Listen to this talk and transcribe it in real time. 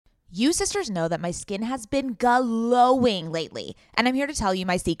You sisters know that my skin has been glowing lately, and I'm here to tell you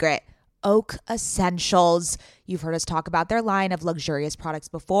my secret. Oak Essentials. You've heard us talk about their line of luxurious products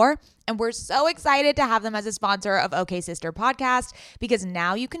before, and we're so excited to have them as a sponsor of OK Sister Podcast because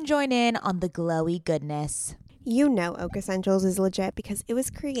now you can join in on the glowy goodness. You know Oak Essentials is legit because it was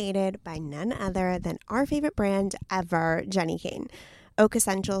created by none other than our favorite brand ever, Jenni Kayne. Oak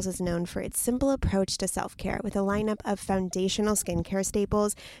Essentials is known for its simple approach to self-care with a lineup of foundational skincare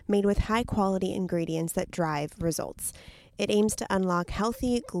staples made with high-quality ingredients that drive results. It aims to unlock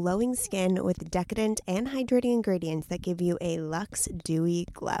healthy, glowing skin with decadent and hydrating ingredients that give you a luxe, dewy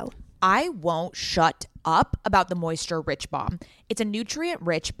glow. I won't shut up about the Moisture Rich Balm. It's a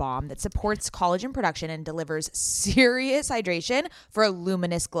nutrient-rich balm that supports collagen production and delivers serious hydration for a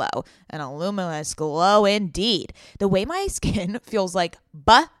luminous glow. And a luminous glow indeed. The way my skin feels like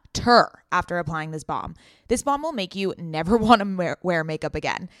butter after applying this balm. This balm will make you never want to wear makeup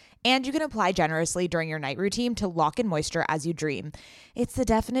again. And you can apply generously during your night routine to lock in moisture as you dream. It's the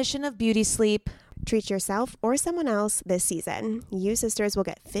definition of beauty sleep. Treat yourself or someone else this season. You sisters will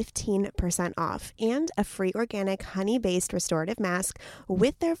get 15% off and a free organic honey-based restorative mask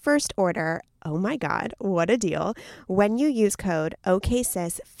with their first order. Oh my God, what a deal. When you use code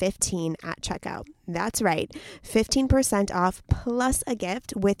OKSIS15 at checkout. That's right, 15% off plus a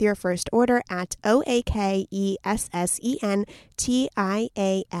gift with your first order at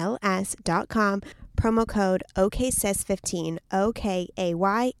OAKESSENTIALS.com. Promo code OKSIS15,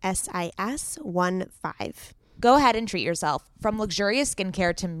 OKAYSIS15. Go ahead and treat yourself. From luxurious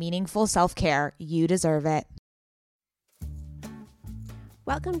skincare to meaningful self-care, you deserve it.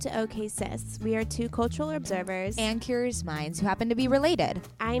 Welcome to OK Sis. We are two cultural observers And curious minds who happen to be related.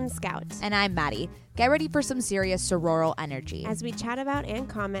 I'm Scout. And I'm Maddie. Get ready for some serious sororal energy. As we chat about and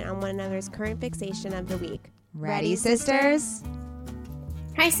comment on one another's current fixation of the week. Ready, sisters?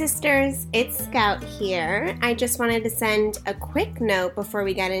 Hi sisters, it's Scout here. I just wanted to send a quick note before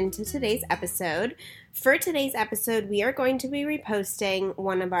we get into today's episode. For today's episode, we are going to be reposting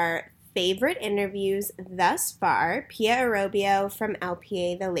one of our favorite interviews thus far, Pia Arobio from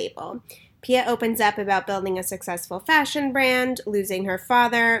LPA The Label. Pia opens up about building a successful fashion brand, losing her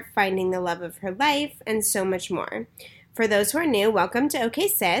father, finding the love of her life, and so much more. For those who are new, welcome to OK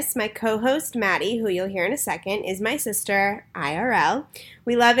Sis. My co-host, Maddie, who you'll hear in a second, is my sister, IRL.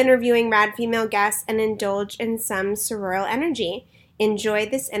 We love interviewing rad female guests and indulge in some sororal energy. Enjoy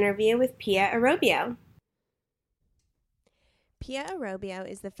this interview with Pia Arobio. Pia Arobio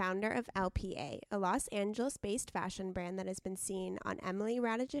is the founder of LPA, a Los Angeles-based fashion brand that has been seen on Emily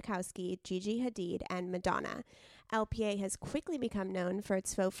Ratajkowski, Gigi Hadid, and Madonna. LPA has quickly become known for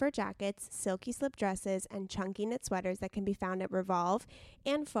its faux fur jackets, silky slip dresses, and chunky knit sweaters that can be found at Revolve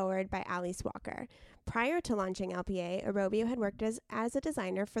and Forward by Alice Walker. Prior to launching LPA, Arobio had worked as a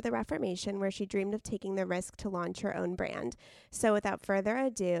designer for the Reformation, where she dreamed of taking the risk to launch her own brand. So without further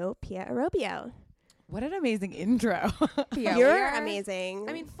ado, Pia Arobio. What an amazing intro. Yeah, you're amazing.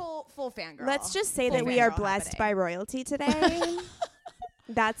 I mean, full fangirl. Let's just say Full that we are fangirl blessed happening. by royalty today.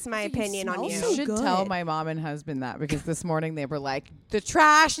 That's my opinion on you. I should good. tell my mom and husband that because this morning they were like, the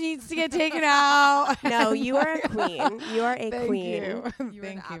trash needs to get taken out. No, you are a queen. You are a Thank queen. you. You're Thank an you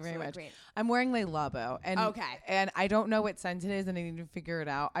very absolute much. queen. I'm wearing Le Labo. And, Okay. And I don't know what scent it is and I need to figure it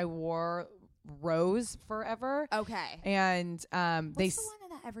out. I wore Rose forever. Okay. And they What's the one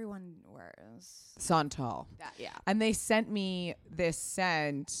that everyone wears? Santal. Yeah. And they sent me this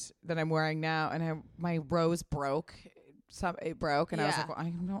scent that I'm wearing now, and my rose broke. It broke, and I was Yeah. like, well, I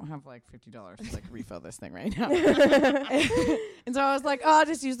don't have like $50 to like refill this thing right now. And so I was like, oh, I'll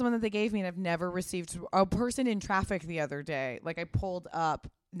just use the one that they gave me. And I've never received a person in traffic the other day. Like I pulled up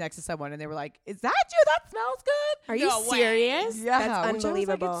next to someone, and they were like, "Is that you? That smells good." Are you No way. serious? Yeah, That's which I was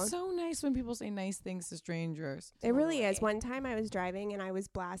unbelievable. like, it's so nice when people say nice things to strangers. It really is. One time I was driving and I was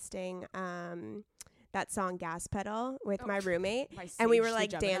blasting that song Gas Pedal with my roommate. And we were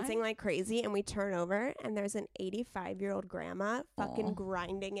like dancing like crazy, and we turn over and there's an 85-year-old grandma fucking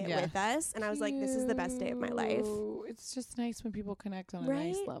grinding it with us. And I was like, this is the best day of my life. It's just nice when people connect on a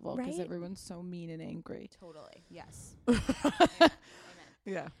Right, nice level because right. everyone's so mean and angry. Totally. Yes.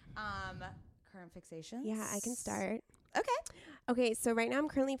 Yeah. Current fixations? Yeah, I can start. Okay. Okay, so right now I'm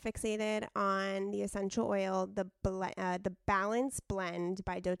currently fixated on the essential oil, the Balance Blend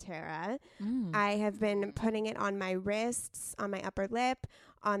by doTERRA. I have been putting it on my wrists, on my upper lip,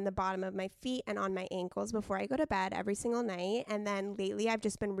 on the bottom of my feet, and on my ankles before I go to bed every single night. And then lately I've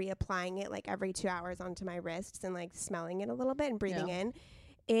just been reapplying it like every 2 hours onto my wrists and like smelling it a little bit and breathing in.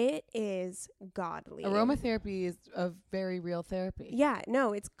 It is godly. Aromatherapy is a very real therapy. Yeah,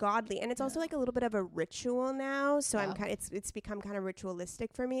 no, it's godly, and it's also like a little bit of a ritual now. So I'm Yeah. kind. It's become kind of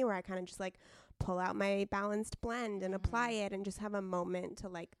ritualistic for me, where I kind of just like pull out my balanced blend and apply it, and just have a moment to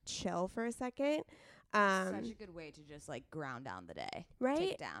like chill for a second. Such a good way to just like ground down the day. Right?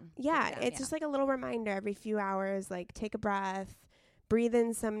 Take it down. Yeah, Take it down, it's just like a little reminder every few hours. Like take a breath, breathe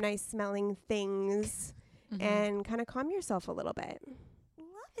in some nice smelling things, and kind of calm yourself a little bit.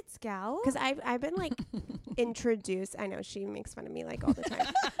 Love it, Scout. Because I've been like introduced. I know she makes fun of me like all the time.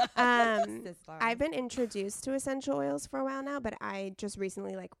 I've been introduced to essential oils for a while now, but I just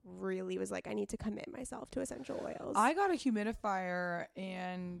recently like really was like I need to commit myself to essential oils. I got a humidifier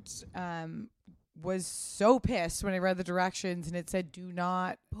and was so pissed when I read the directions and it said do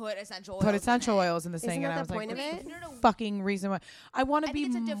not put essential oils. put essential in it. oils in this Isn't thing, that and I the was like, point of "What's it? the No. fucking reason why I want to I be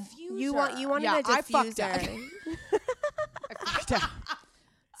think it's a diffuser. you wanted Yeah, a I fucked up. diffuser. I fucked up.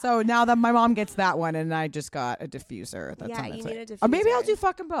 So now that my mom gets that one, and I just got a diffuser. That's Yeah, on its you way. need a Or maybe I'll diffuser. do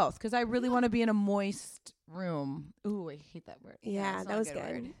fucking both because I really want to be in a moist room. Ooh, I hate that word. Yeah, it's that not a was good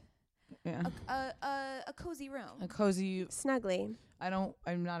good. word. Yeah. A cozy room. A cozy. Snuggly. I don't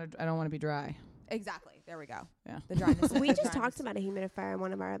want to be dry. Exactly. There we go. Yeah. The dryness. We the just dryness. talked about a humidifier in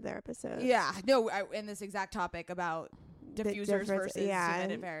one of our other episodes. Yeah. No. In this exact topic about diffusers difference- versus yeah.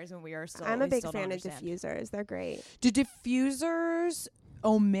 humidifiers, and we are still. I'm a we big still don't fan of understand. diffusers. They're great. Do diffusers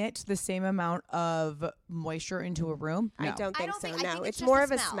omit the same amount of moisture into a room? I No. don't think I don't so. think. I No, think it's just more the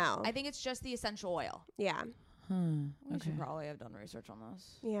of a smell. I think it's just the essential oil. Yeah. We Okay. should probably have done research on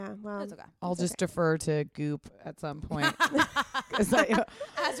this. Yeah. Well, That's okay. I'll It's just defer to Goop at some point. 'Cause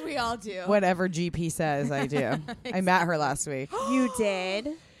As we all do. whatever GP says, I do. I met her last week. you did.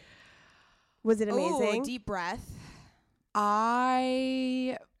 Was it amazing? Ooh, deep breath.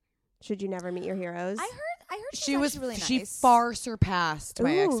 Should you never meet your heroes? I heard She was really nice. she far surpassed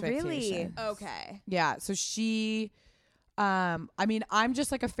my Ooh, expectation. really? Okay. Yeah, so she I mean, I'm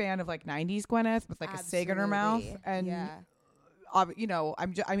just like a fan of like 90s Gwyneth with like a cig in her mouth, Absolutely. and yeah. you know,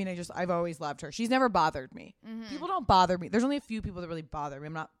 I've always loved her. She's never bothered me. People don't bother me. There's only a few people that really bother me.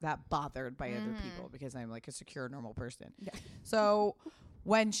 I'm not that bothered by other people because I'm like a secure, normal person. Yeah. So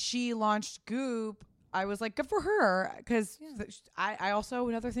when she launched Goop, I was like, good for her. Because I also,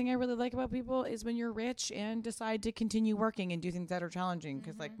 another thing I really like about people is when you're rich and decide to continue working and do things that are challenging.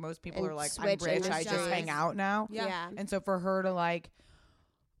 Because like most people And are like, I'm switch rich, I just industries. hang out now. Yeah. And so for her to like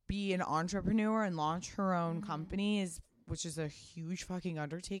be an entrepreneur and launch her own company which is a huge fucking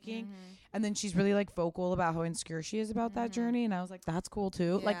undertaking. And then she's really like vocal about how insecure she is about that journey. And I was like, that's cool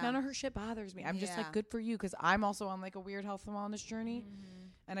too. Like Yeah. none of her shit bothers me. I'm just Yeah. like, good for you. Cause I'm also on like a weird health and wellness journey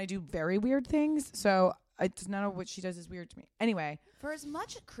and I do very weird things. So it's none of what she does is weird to me. Anyway. For as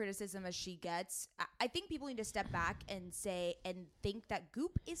much criticism as she gets, I think people need to step back and say and think that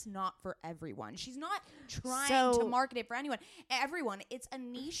Goop is not for everyone. She's not trying to So- market it for everyone. It's a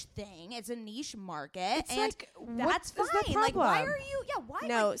niche thing. It's a niche market, It's and like, that's what is the fine. Like, why problem? are you? Yeah, why?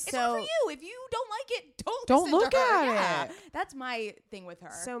 No, like, it's not for so- you. If you don't like it, don't listen look to her. at Yeah. it. That's my thing with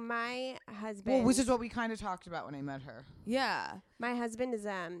her. So my husband, Well, which is what we kind of talked about when I met her. yeah. my husband is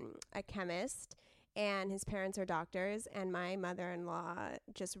a chemist, and his parents are doctors, and my mother-in-law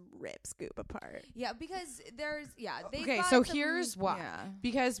just rips Goop apart. Yeah, because they've Okay, got so some- here's why. Yeah.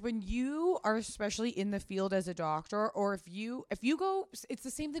 Because when you are especially in the field as a doctor, or if you go, it's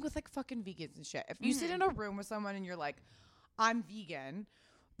the same thing with like fucking vegans and shit. If you sit in a room with someone and you're like, I'm vegan,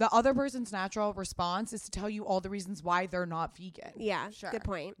 the other person's natural response is to tell you all the reasons why they're not vegan. Yeah, Sure. good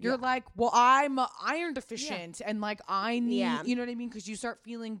point. You're like, well, I'm iron deficient and like I need, Yeah. you know what I mean? Because you start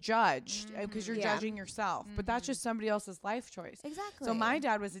feeling judged because you're Yeah. judging yourself. But that's just somebody else's life choice. Exactly. So my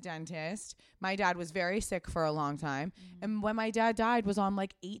dad was a dentist. My dad was very sick for a long time. And when my dad died, was on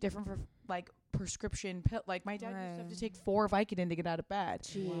like 8 different prescription pill. Like my dad used to have to take 4 Vicodin to get out of bed.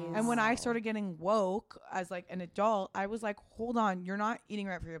 Jeez. And when I started getting woke as like an adult, I was like, hold on, you're not eating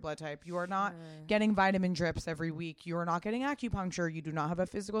right for your blood type. You are not getting vitamin drips every week. You are not getting acupuncture. You do not have a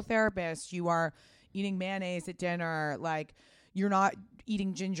physical therapist. You are eating mayonnaise at dinner. Like you're not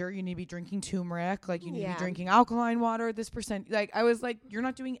eating ginger. You need to be drinking turmeric. Like you need to Yeah. be drinking alkaline water. This percent. Like I was like, you're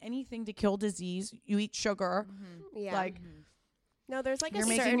not doing anything to kill disease. You eat sugar. Yeah. Like No, there's like a You're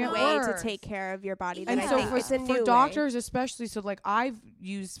making certain it way to worse. take care of your body. That and I so think it's a new for way. doctors especially, so like I've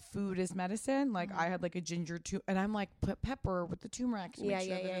used food as medicine. Like I had like a ginger and I'm like put pepper with the turmeric to Yeah, make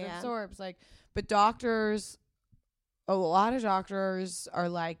sure yeah, that it yeah. absorbs. Like, but doctors, a lot of doctors are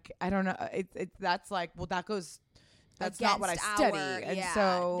like, I don't know. That's like, well, that goes. That's not what I Against study, our- and yeah.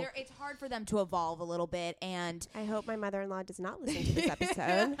 so it's hard for them to evolve a little bit, and I hope my mother-in-law does not listen to this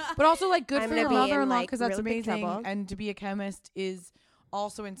episode. but also like good I'm for gonna your be in, mother-in-law like, because that's real big amazing. trouble. And to be a chemist is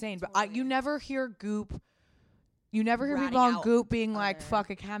also insane. But you never hear Goop. You never hear Ratting people on out Goop being like, other- fuck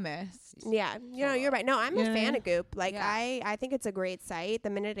a chemist. Yeah, you're right. No, I'm a fan of Goop. Like, Yeah. I think it's a great site. The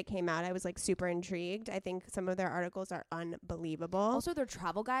minute it came out, I was like super intrigued. I think some of their articles are unbelievable. Also, their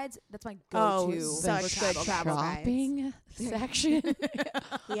travel guides. That's my Oh, go-to. such for good travel guides. Shopping section.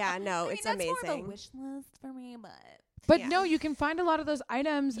 Yeah, no, I mean, it's that's amazing. more of a wish list for me, but But Yeah. no, you can find a lot of those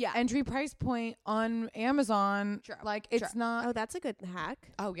items Yeah. entry price point on Amazon. True. Like it's not. Oh, that's a good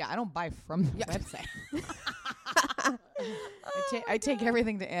hack. Oh yeah, I don't buy from the website. I take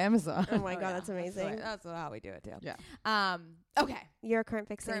everything to Amazon. Oh my god, that's amazing. That's how we do it too. Yeah. Okay. Your current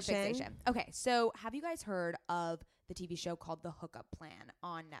fixation. Current fixation. Okay. So, have you guys heard of the TV show called The Hookup Plan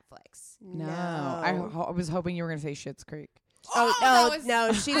on Netflix? No, I was hoping you were gonna say Schitt's Creek. Oh,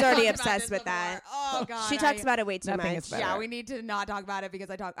 no, she's already obsessed with that. Oh God. She talks about it way too Nothing much. is better. Yeah, we need to not talk about it because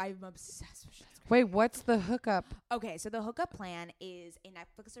I'm obsessed with Schitt's Creek. Wait, what's the hookup? Okay, so The Hookup Plan is a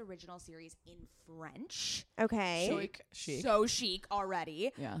Netflix original series in French. Okay. Chic. So chic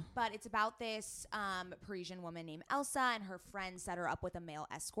already. Yeah. But it's about this Parisian woman named Elsa, and her friends set her up with a male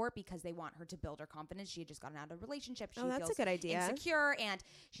escort because they want her to build her confidence. She had just gotten out of a relationship. She Oh, that's a feels good idea. insecure, and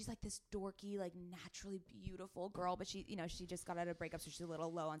she's like this dorky, like naturally beautiful girl, but she just got out of a breakup, so she's a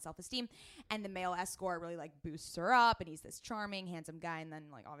little low on self-esteem. And the male escort really like boosts her up, and he's this charming, handsome guy, and then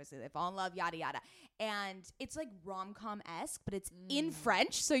like obviously they fall in love, yada yada. And it's like rom-com-esque, but it's in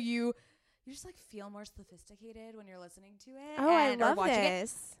French, so you just like feel more sophisticated when you're listening to it. Oh, I and, or love watching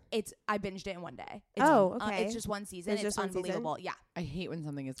this. I binged it in one day. Oh, okay. It's just one season. It's It's just one season? unbelievable. Yeah. I hate when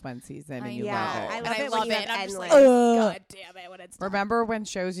something is one season I and you know. love it. I And love I it when love you it. have And I'm just like, endless. God damn it when it's done. Remember when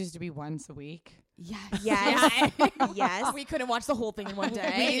shows used to be once a week? Yes. Yes. Yeah. Yes. We couldn't watch the whole thing in one We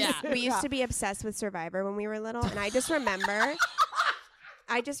day. used, Yeah. we used to be obsessed with Survivor when we were little, and I just remember,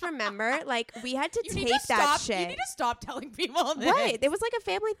 like we had to You need tape to that stop. shit. You need to stop telling people this. Right. It was like a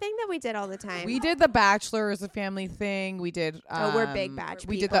family thing that we did all the time. We did The Bachelor as a family thing. We did. Oh, we're big Batch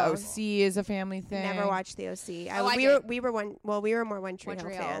We did the people. OC as a family thing. Never watched the OC. Oh, I we did. were more One Tree One Hill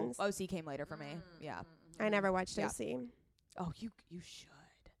Tree Hill. fans. OC came later for me. Yeah. I never watched Yeah. OC. Oh, you should.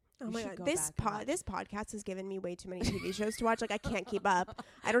 Oh You my should god, go this back and watch this podcast has given me way too many TV shows to watch. Like I can't keep up.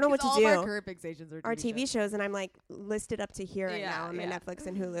 I don't know what to all do. Of our current fixations are Our TV shows, and I'm like listed up to here right Yeah, now on my yeah. Netflix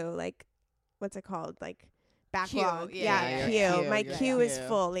and Hulu. Like, what's it called? Like backlog. Yeah, Yeah, yeah, queue. yeah. My Your queue is queue.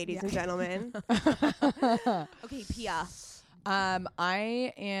 full, ladies Yeah. and gentlemen. Okay, Pia.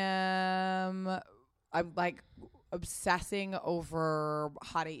 I am. I'm like obsessing over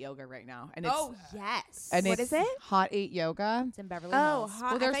Hot 8 Yoga right now, and it's yes. and What it's is it? Hot 8 Yoga. It's in Beverly Oh, Hills. hot.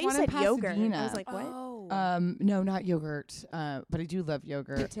 Well, I there's thought you one in said yogurt. I Pasadena. was like, what? Oh. No, not yogurt. But I do love Me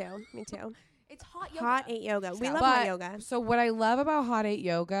yogurt. too. Me too. It's hot yoga. Hot 8 yoga. We Scout. love But- hot yoga. So what I love about Hot 8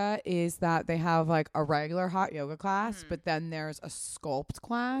 Yoga is that they have like a regular hot yoga class, but then there's a sculpt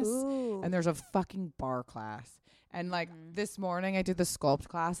class Ooh. and there's a fucking bar class. And like this morning I did the sculpt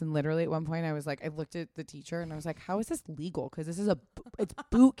class, and literally at one point I was like, I looked at the teacher and I was like, how is this legal? Because this is it's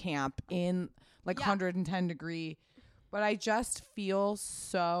boot camp in like Yeah. 110 degree. But I just feel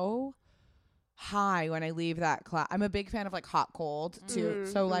so high when I leave that class. I'm a big fan of like hot cold too.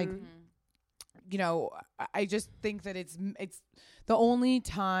 So like, you know, I just think that it's the only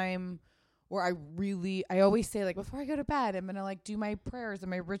time where I always say like before I go to bed, I'm gonna like do my prayers and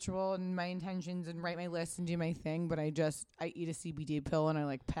my ritual and my intentions and write my list and do my thing. But I eat a CBD pill and I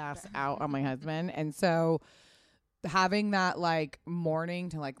like pass out on my husband. And so having that like morning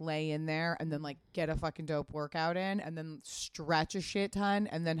to like lay in there and then like get a fucking dope workout in and then stretch a shit ton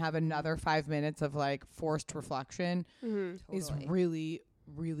and then have another 5 minutes of like forced reflection is Totally. really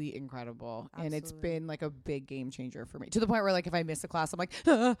really incredible. And it's Absolutely. been like a big game changer for me to the point where like if I miss a class I'm like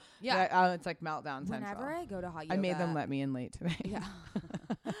Yeah. it's like meltdown Whenever central. I go to hot yoga, I made them let me in late today. Yeah.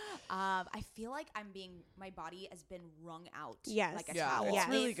 I feel like my body has been wrung out. Yes. Like a Yeah, towel. it's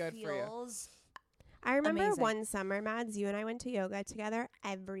really It good for you. feels- I remember Amazing. one summer, Mads, you and I went to yoga together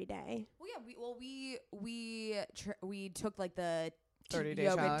every day. Well, yeah. We took like the 30-day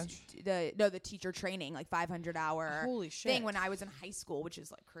yoga challenge? the teacher training, like 500-hour Holy shit. thing when I was in high school, which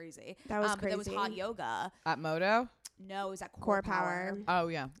is like crazy. That was But that was crazy. hot yoga. At Moto? No, it was at Core Core Power. Oh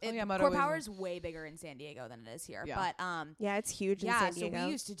yeah. Moto Core was- Power is way bigger in San Diego than it is here. Yeah. But Yeah, it's huge in yeah, San so Diego.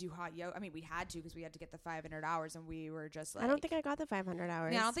 we used to do hot yoga. I mean, we had to because we had to get the 500 hours, and we were just like. I don't think I got the 500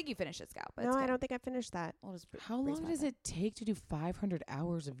 hours. Yeah, I don't think you finished it, Scout. But No, it's I good. don't think I finished that. We'll just How raise long my does bar. it take to do 500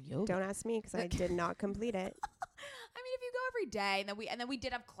 hours of yoga? Don't ask me because I did not complete it. I mean, if you go every day, and then we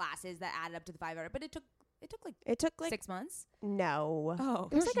did have classes that added up to the 500, but it took It took like 6 months. no. Oh,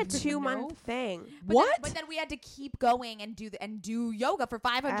 It was like a 2-month thing. But then we had to keep going and do yoga for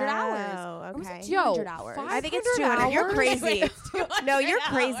 500 hours. Oh, Or was it okay. 200 hours? I think it's 200. You're hours? crazy. It's 200 No, you're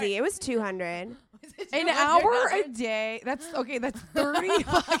hours. crazy. It was 200. Was it An 200 hour hours? a day. That's 30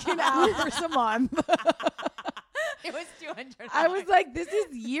 fucking hours a month. It was 200 I was hours. like, this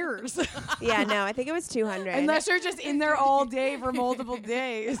is years. Yeah, no, I think it was 200. Unless you're just in there all day for multiple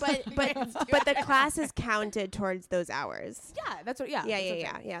days. but the classes counted towards those hours. yeah, that's what. Yeah,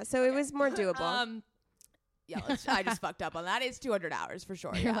 Yeah. So it was more doable. Yeah, I just fucked up on that. It's 200 hours for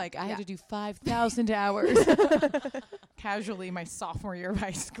sure. You're yeah. like, I yeah. had to do 5,000 hours casually my sophomore year of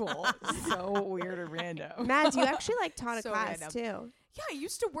high school. So weird and random. Mads, you actually taught a So class random. too. Yeah, I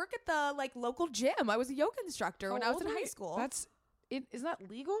used to work at the local gym. I was a yoga instructor when I was in high school. Isn't that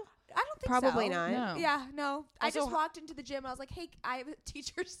legal? I don't think Probably so. not. No. Yeah, no. I Also, just walked into the gym and I was like, "Hey, I have a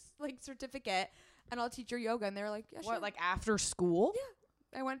teacher's certificate, and I'll teach your yoga." And they were like, "Yeah, sure." What, like after school? Yeah.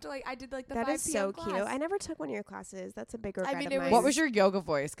 I went to I did the That 5 is p.m. so class. cute. I never took one of your classes. That's a big regret mean, of it mine. What was your yoga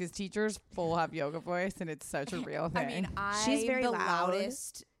voice? Because teachers full have yoga voice, and it's such a real thing. I mean, She's very the loud.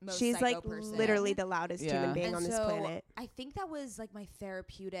 loudest, most She's psycho like person. literally the loudest Yeah. human being And on this so planet. I think that was like my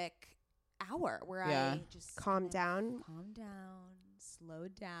therapeutic hour where Yeah. I just Calm kind of down. calm down, slow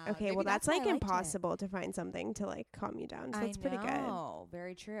down. Okay, Maybe well that's why like I liked it. impossible to find something to like calm you down. So that's pretty good. Oh,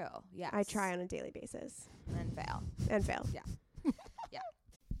 very true. Yeah, I try on a daily basis and fail. and fail. Yeah.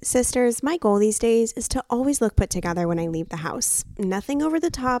 Sisters, my goal these days is to always look put together when I leave the house. Nothing over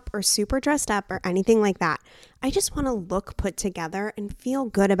the top or super dressed up or anything like that. I just want to look put together and feel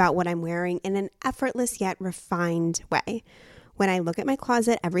good about what I'm wearing in an effortless yet refined way. When I look at my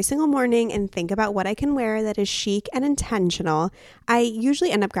closet every single morning and think about what I can wear that is chic and intentional, I usually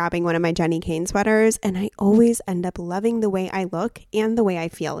end up grabbing one of my Jenny Kane sweaters, and I always end up loving the way I look and the way I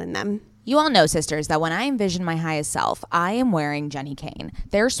feel in them. You all know, sisters, that when I envision my highest self, I am wearing Jenny Kane.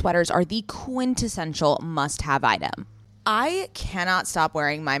 Their sweaters are the quintessential must-have item. I cannot stop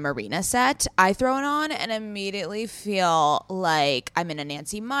wearing my Marina set. I throw it on and immediately feel like I'm in a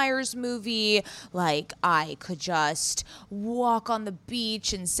Nancy Meyers movie, like I could just walk on the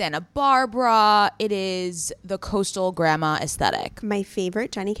beach in Santa Barbara. It is the coastal grandma aesthetic. My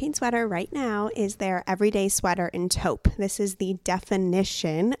favorite Jenny Kane sweater right now is their everyday sweater in taupe. This is the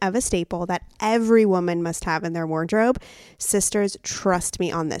definition of a staple that every woman must have in their wardrobe. Sisters, trust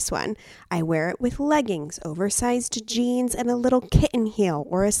me on this one. I wear it with leggings, oversized jeans, and a little kitten heel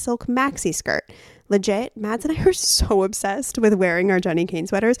or a silk maxi skirt. Legit, Mads and I are so obsessed with wearing our Jenny Kane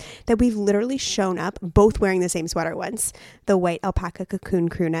sweaters that we've literally shown up both wearing the same sweater once. The white alpaca cocoon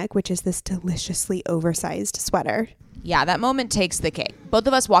crew neck, which is this deliciously oversized sweater. Yeah, that moment takes the cake. Both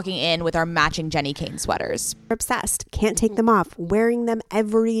of us walking in with our matching Jenny Kane sweaters. We're obsessed. Can't take them off. Wearing them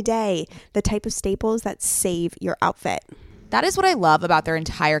every day. The type of staples that save your outfit. That is what I love about their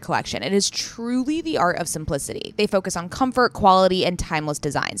entire collection. It is truly the art of simplicity. They focus on comfort, quality, and timeless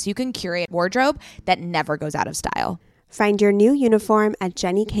designs. You can curate a wardrobe that never goes out of style. Find your new uniform at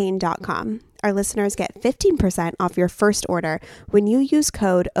jennykane.com. Our listeners get 15% off your first order when you use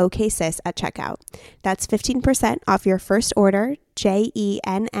code OKSIS at checkout. That's 15% off your first order,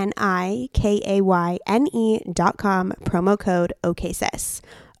 JENNIKAYNE.com, promo code OKSIS.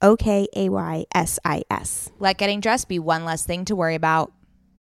 OKAYSIS. Let getting dressed be one less thing to worry about.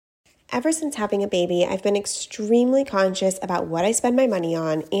 Ever since having a baby, I've been extremely conscious about what I spend my money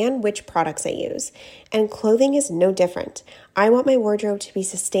on and which products I use. And clothing is no different. I want my wardrobe to be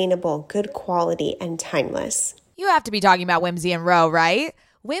sustainable, good quality, and timeless. You have to be talking about Whimsy and Row, right?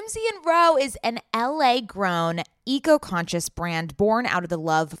 Whimsy and Row is an LA-grown, eco-conscious brand born out of the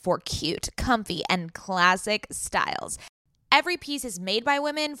love for cute, comfy, and classic styles. Every piece is made by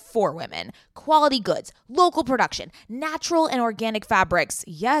women for women. Quality goods, local production, natural and organic fabrics.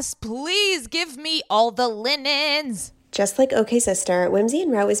 Yes, please give me all the linens. Just like OK Sister, Whimsy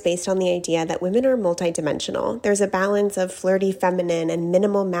and Row is based on the idea that women are multidimensional. There's a balance of flirty feminine and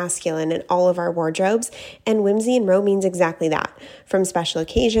minimal masculine in all of our wardrobes, and Whimsy and Row means exactly that. From special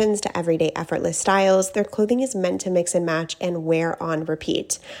occasions to everyday effortless styles, their clothing is meant to mix and match and wear on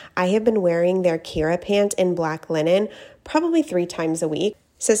repeat. I have been wearing their Kira pant in black linen probably 3 times a week.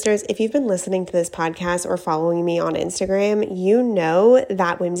 Sisters, if you've been listening to this podcast or following me on Instagram, you know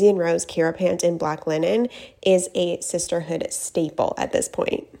that Whimsy and Row's Kira pant in black linen is a sisterhood staple at this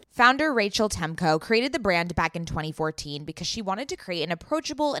point. Founder Rachel Temko created the brand back in 2014 because she wanted to create an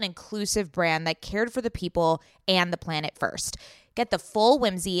approachable and inclusive brand that cared for the people and the planet first. Get the full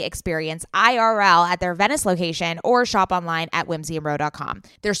Whimsy experience IRL at their Venice location or shop online at whimsyandrow.com.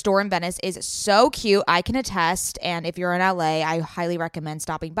 Their store in Venice is so cute, I can attest. And if you're in LA, I highly recommend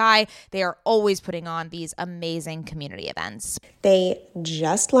stopping by. They are always putting on these amazing community events. They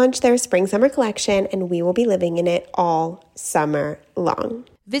just launched their spring-summer collection, and we will be living in it all summer long.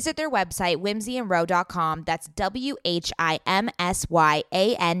 Visit their website, whimsyandrow.com. That's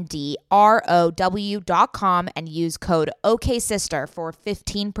WHIMSYANDROW.com and use code OKSister for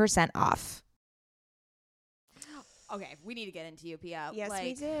 15% off. Okay, we need to get into Upia. Yes,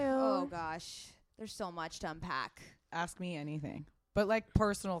 we do. Oh, gosh. There's so much to unpack. Ask me anything. But like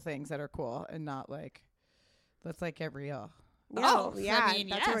personal things that are cool and not like, let's like get real. No, yeah,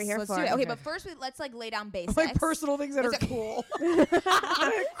 that's what we're here let's for. do it. Okay, but first let's like lay down basics. Like personal things that are cool. Cool.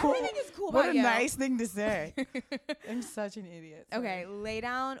 Everything is cool What about a you. nice thing to say. I'm such an idiot. Okay, we'll lay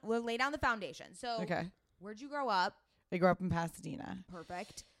down the foundation. So, Okay. where'd you grow up? I grew up in Pasadena.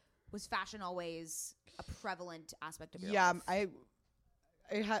 Perfect. Was fashion always a prevalent aspect of your Yeah, life?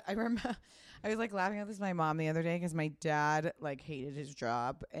 I remember I was like laughing at this with my mom the other day because my dad like hated his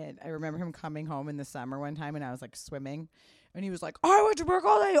job, and I remember him coming home in the summer one time and I was like swimming, and he was like, "I went to work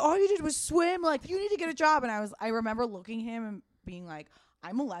all day. All you did was swim. Like you need to get a job." And I remember looking at him and being like,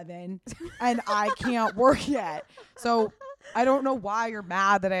 "I'm 11 and I can't work yet. So I don't know why you're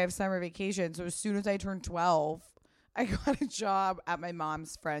mad that I have summer vacation." So as soon as I turned 12, I got a job at my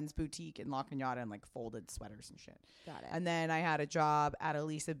mom's friend's boutique in La Cañada and like folded sweaters and shit. Got it. And then I had a job at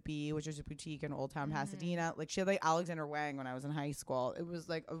Elisa B, which is a boutique in Old Town Pasadena. Like she had like Alexander Wang when I was in high school. It was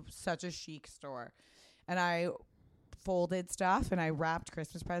like such a chic store. And I folded stuff and I wrapped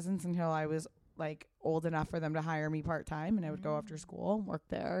Christmas presents until I was like old enough for them to hire me part-time. And I would go after school and work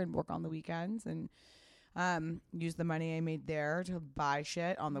there and work on the weekends and use the money I made there to buy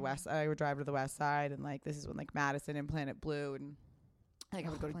shit on the west. I would drive to the west side, and like this is when like Madison and Planet Blue, and like I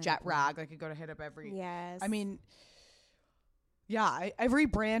would go to Jet Rag. Like I could go to hit up every. Yes. I mean, yeah, every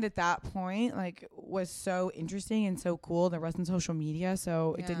brand at that point like was so interesting and so cool. There wasn't social media,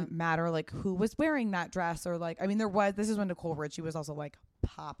 so it didn't matter like who was wearing that dress or like. I mean, there was. This is when Nicole Richie was also like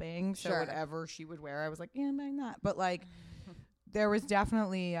popping. So whatever she would wear, I was like, yeah, mine not. But like, there was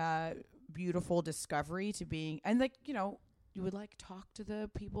definitely beautiful discovery to being, and like you know, you would like talk to the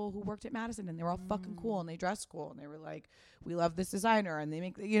people who worked at Madison, and they were all fucking cool, and they dressed cool, and they were like, we love this designer, and they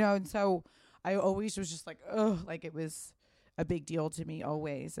make you know, and so I always was just like, ugh, like it was a big deal to me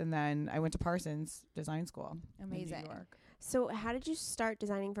always. And then I went to Parsons Design School. Amazing. In New York. So how did you start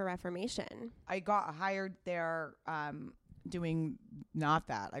designing for Reformation? I got hired there doing not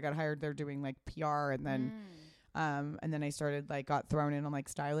that. I got hired there doing like PR, and then I started like got thrown in on like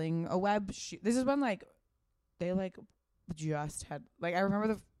styling a web shoot. This is when like they like just had like I remember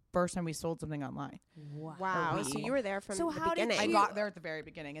the first time we sold something online. Wow. So you were there from the beginning. I got there at the very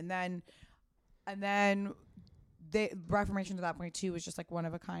beginning, and then the Reformation to that point too was just like one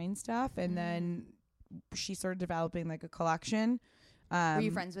of a kind stuff, and then she started developing like a collection. Were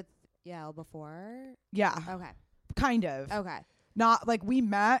you friends with Yael before? Yeah. Okay. Kind of. Okay. Not like we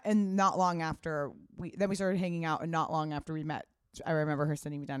met, and not long after we started hanging out, and not long after we met, I remember her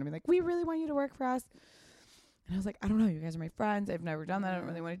sitting me down and being like, "We really want you to work for us." And I was like, "I don't know, you guys are my friends. I've never done that. I don't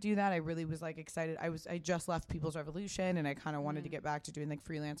really want to do that." I really was like excited. I just left People's Revolution, and I kind of wanted to get back to doing like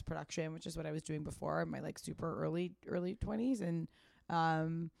freelance production, which is what I was doing before in my like super early 20s. And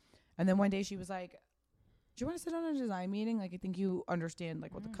then one day she was like, "Do you want to sit on a design meeting? Like, I think you understand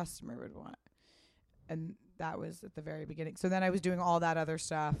like what the customer would want." And that was at the very beginning. So then I was doing all that other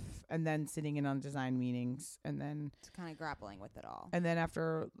stuff, and then sitting in on design meetings, and then kind of grappling with it all. And then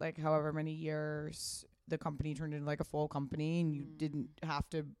after like however many years, the company turned into like a full company, and you didn't have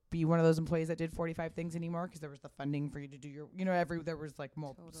to be one of those employees that did 45 things anymore, because there was the funding for you to do your, you know, there was like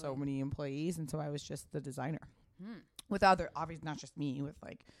so many employees, and so I was just the designer with other, obviously not just me, with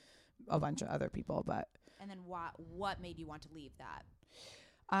like a bunch of other people. But and then what made you want to leave that?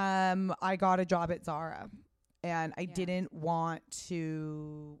 I got a job at Zara, and I didn't want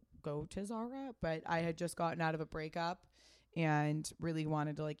to go to Zara, but I had just gotten out of a breakup and really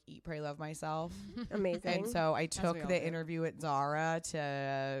wanted to like eat, pray, love myself. Amazing. And so I took the interview at Zara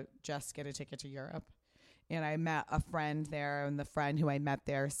to just get a ticket to Europe. And I met a friend there, and the friend who I met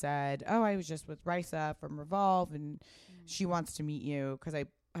there said, "Oh, I was just with Risa from Revolve, and she wants to meet you," because I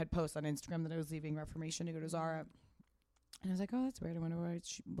had posted on Instagram that I was leaving Reformation to go to Zara. And I was like, "Oh, that's weird. I wonder why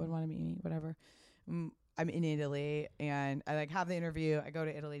she would want to meet me, whatever." I'm in Italy, and I like have the interview. I go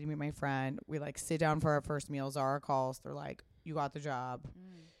to Italy to meet my friend. We like sit down for our first meal. Zara calls. They're like, "You got the job."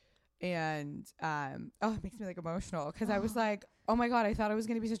 And it makes me like emotional, because I was like, oh my God, I thought I was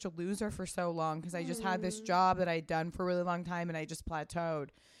going to be such a loser for so long because I just had this job that I'd done for a really long time and I just plateaued.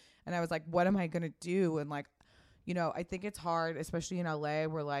 And I was like, what am I going to do? And like, you know, I think it's hard, especially in LA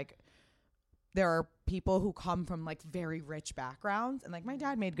where like there are people who come from like very rich backgrounds. And like my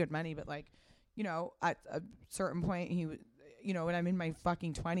dad made good money, but like, you know, at a certain point he would, you know, when I'm in my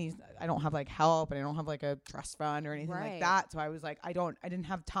fucking 20s, I don't have like help and I don't have like a trust fund or anything like that. So I was like, I didn't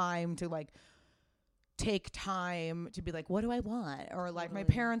have time to like take time to be like, what do I want? Or like my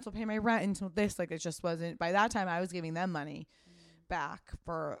parents will pay my rent until this, like it just wasn't, by that time I was giving them money back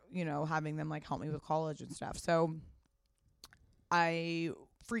for, you know, having them like help me with college and stuff. So I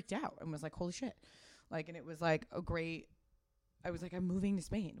freaked out and was like, holy shit. Like, and it was like I was like, I'm moving to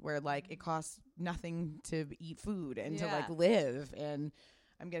Spain where like it costs nothing to eat food and to like live, and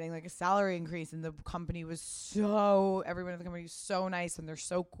I'm getting like a salary increase, and the company was everyone at the company was so nice and they're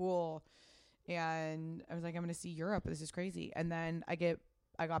so cool. And I was like, I'm going to see Europe. This is crazy. And then I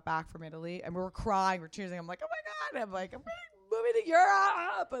got back from Italy and we were crying, we're cheering. I'm like, oh my God. I'm like, I'm moving to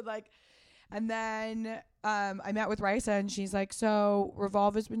Europe. And like, and then I met with Raisa and she's like, so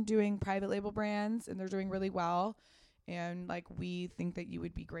Revolve has been doing private label brands and they're doing really well. And like, we think that you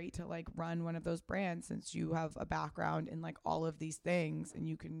would be great to like run one of those brands since you have a background in like all of these things. And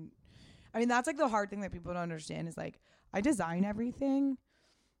you can, I mean, that's like the hard thing that people don't understand is like, I design everything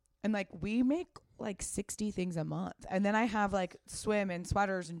and like we make like 60 things a month. And then I have like swim and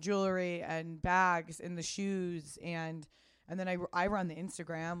sweaters and jewelry and bags and the shoes. And then I run the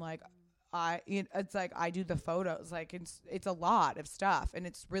Instagram. Like it's like, I do the photos, like it's a lot of stuff and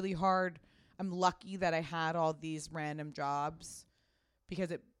it's really hard. I'm lucky that I had all these random jobs because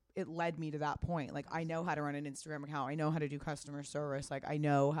it led me to that point. Like I know how to run an Instagram account. I know how to do customer service. Like I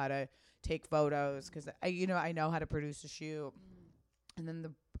know how to take photos because I know how to produce a shoot. And then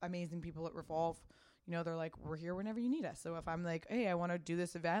the amazing people at Revolve, you know, they're like, we're here whenever you need us. So if I'm like, hey, I want to do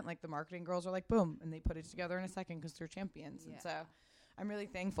this event, like the marketing girls are like, boom, and they put it together in a second because they're champions. Yeah. And so I'm really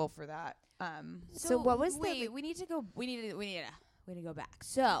thankful for that. So what was we need to go back.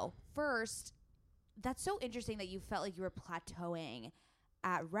 So first, that's so interesting that you felt like you were plateauing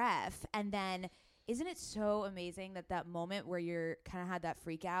at Ref, and then isn't it so amazing that moment where you're kind of had that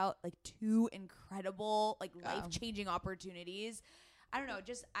freak out, like two incredible, like life-changing opportunities. I don't know,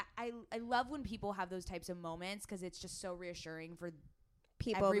 just I love when people have those types of moments because it's just so reassuring for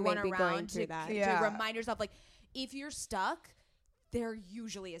people everyone maybe around going through that. To remind yourself, like, if you're stuck, there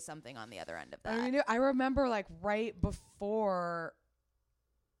usually is something on the other end of that. I mean, I remember like right before,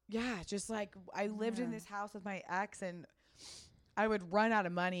 just like I lived in this house with my ex and I would run out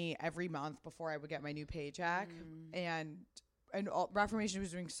of money every month before I would get my new paycheck. And Reformation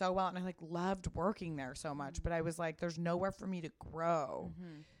was doing so well and I like loved working there so much, but I was like, there's nowhere for me to grow.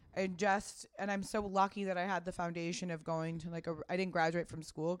 And I'm so lucky that I had the foundation of going to like I didn't graduate from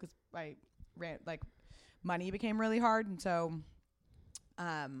school because I ran like money became really hard. And so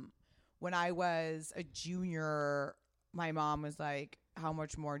when I was a junior, my mom was like, how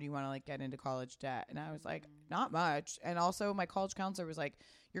much more do you want to like get into college debt? And I was like, not much. And also my college counselor was like,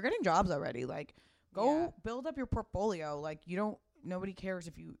 you're getting jobs already. Like go build up your portfolio. Like nobody cares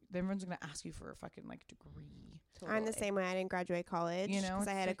if everyone's going to ask you for a fucking like degree. Totally. I'm the same way. I didn't graduate college because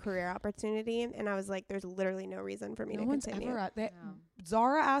I had a career opportunity and I was like, there's literally no reason for me to continue.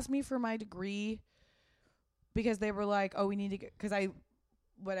 Zara asked me for my degree because they were like, oh, we need to get, because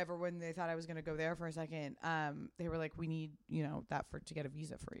when they thought I was going to go there for a second, they were like, we need, that to get a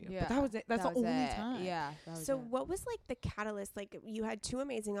visa for you. Yeah. But that was it. That's the only time. Yeah. So what was like the catalyst? Like you had two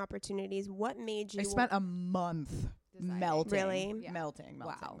amazing opportunities. What made you? I spent a month melting. Really? Yeah. Melting.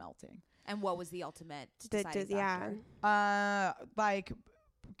 And what was the ultimate like,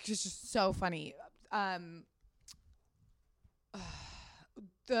 just so funny.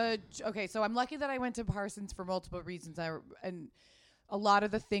 So I'm lucky that I went to Parsons for multiple reasons. And a lot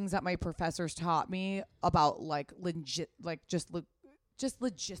of the things that my professors taught me about just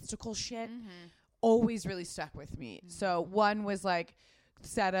logistical shit always really stuck with me. So one was like,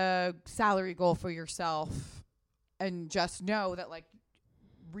 set a salary goal for yourself and just know that like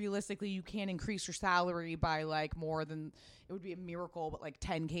realistically you can't increase your salary by like more than, it would be a miracle, but like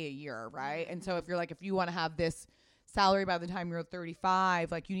 10K a year. Right. And so if you want to have this salary by the time you're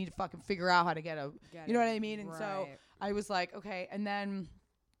 35, like you need to fucking figure out how to get you know what I mean? And so I was like, okay. And then,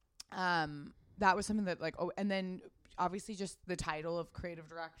 that was something that like, and then obviously just the title of creative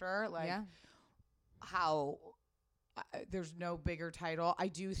director, like how there's no bigger title. I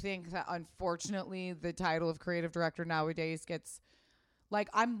do think that unfortunately the title of creative director nowadays gets like,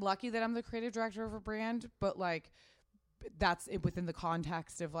 I'm lucky that I'm the creative director of a brand, but like that's it within the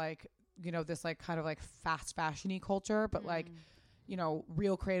context of like, you know, this like kind of like fast fashion-y culture, but like, you know,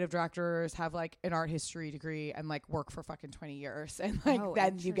 real creative directors have like an art history degree and like work for fucking 20 years and like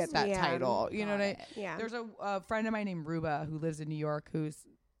then you get that title. You know what I? Yeah. There's a friend of mine named Ruba who lives in New York who's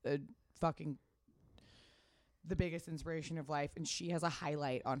fucking the biggest inspiration of life, and she has a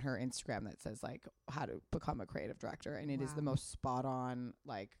highlight on her Instagram that says like how to become a creative director, and it is the most spot on,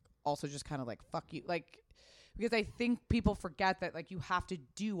 like also just kind of like fuck you, like because I think people forget that like you have to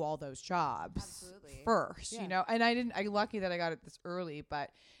do all those jobs first, you know. And I'm lucky that I got it this early, but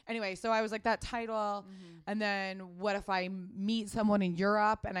anyway, so I was like that title, and then what if I meet someone in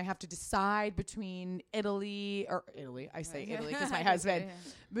Europe and I have to decide between Italy, I say Italy because my husband,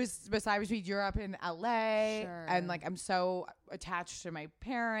 decide between Europe and LA, and like I'm so attached to my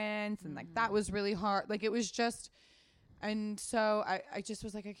parents, and like that was really hard. Like it was just. And so I just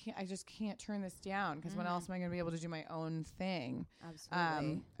was like, I just can't turn this down because when else am I going to be able to do my own thing?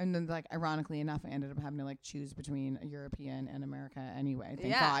 Absolutely. And then like, ironically enough, I ended up having to like choose between a European and America anyway.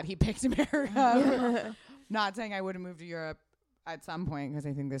 Thank God he picked America. Not saying I wouldn't move to Europe at some point because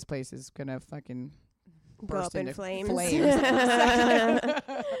I think this place is going to fucking go up in flames.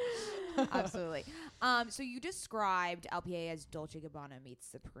 Absolutely. So you described LPA as Dolce & Gabbana meets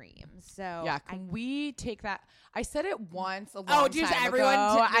Supreme. So yeah, can we take that? I said it once a long time everyone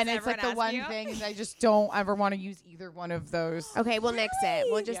ago, does and it's like the one thing that I just don't ever want to use either one of those. Okay, we'll nix it.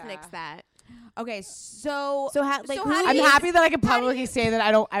 We'll just nix that. Okay, so how I'm happy that I can publicly say that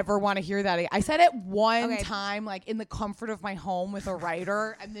I don't ever want to hear that. I said it one time, like in the comfort of my home with a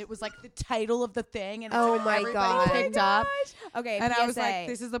writer, and it was like the title of the thing, and everybody picked up. Okay, and PSA. I was like,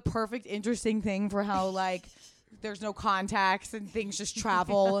 this is the perfect, interesting thing for how like there's no context and things just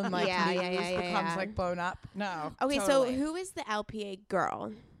travel and like news becomes like blown up. No. Okay, totally. so who is the LPA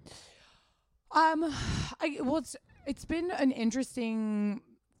girl? It's been an interesting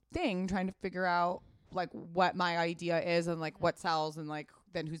thing trying to figure out like what my idea is and like what sells and like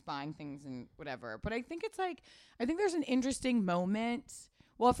then who's buying things and whatever. But I think there's an interesting moment.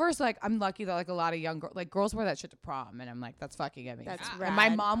 Well, at first, like I'm lucky that like a lot of young girls wear that shit to prom, and I'm like, that's fucking amazing. That's And rad. my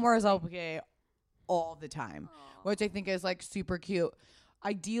mom wears LPA all the time, which I think is like super cute.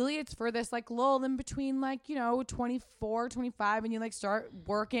 Ideally, it's for this like lull in between like, you know, 24, 25 and you like start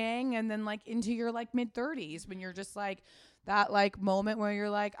working and then like into your like mid 30s when you're just like that like moment where you're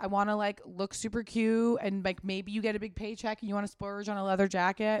like, I want to like look super cute and like maybe you get a big paycheck and you want to splurge on a leather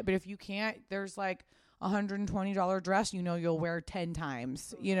jacket. But if you can't, there's like $120 dress, you know, you'll wear 10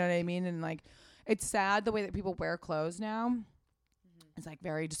 times. You know what I mean? And like, it's sad the way that people wear clothes now. It's like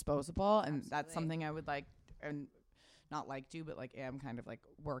very disposable. And that's something I would like, and not like do, but like am kind of like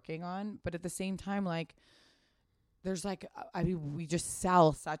working on. But at the same time, like there's like, I mean, we just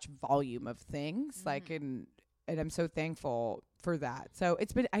sell such volume of things like and I'm so thankful for that. So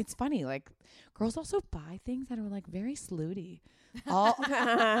it's funny, like girls also buy things that are like very slutty.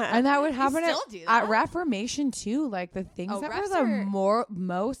 And that would happen at Reformation too. Like the things that were the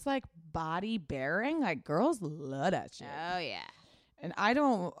most like body bearing, like girls love that shit. Oh yeah. And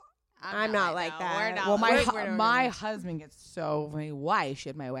I'm not like that. Well, my husband gets so funny. Why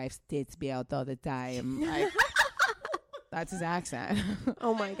should my wife's tits be out all the time? Like, that's his accent.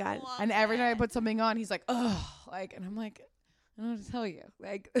 Oh my God. And every time I put something on, he's like, oh, like, and I'm like, I don't know what to tell you.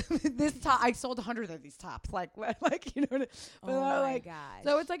 Like this top, I sold 100 of these tops. Like you know. My God.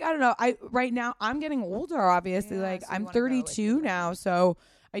 So it's like I don't know. Right now I'm getting older. Obviously, like I'm 32 now, so.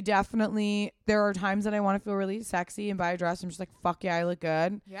 I definitely, there are times that I want to feel really sexy and buy a dress. I'm just like, fuck yeah, I look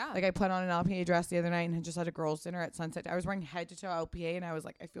good. Yeah. Like I put on an LPA dress the other night and had just had a girls' dinner at Sunset. I was wearing head to toe LPA and I was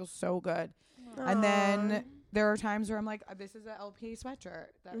like, I feel so good. Aww. And then there are times where I'm like, this is an LPA sweatshirt.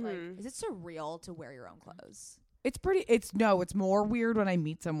 That like, is it surreal to wear your own clothes? It's more weird when I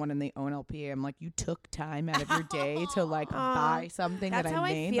meet someone and they own LPA. I'm like, you took time out of your day to like buy something that I made. That's how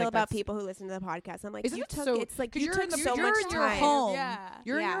I feel about people who listen to the podcast. I'm like, it's like you took so much time. Your home. Yeah.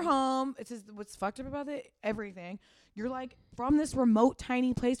 You're in your home. It's just what's fucked up about everything. You're like from this remote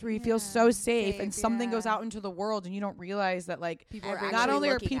tiny place where you feel so safe and something goes out into the world and you don't realize that like not only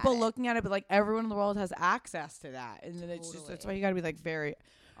are people looking at it, but like everyone in the world has access to that. And then it's just, that's why you gotta be like very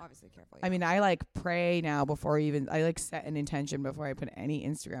obviously careful. I mean, I like pray now before I like set an intention before I put any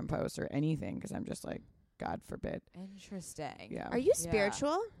Instagram post or anything because I'm just like, God forbid. Interesting. Yeah. Are you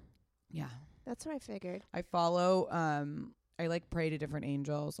spiritual? Yeah. That's what I figured. I follow, I like pray to different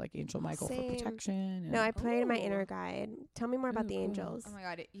angels, like Angel Michael for protection. No, I pray to my inner guide. Tell me more about the angels. Oh my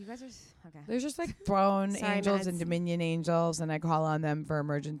God, you guys are okay. There's just like throne angels and dominion angels, and I call on them for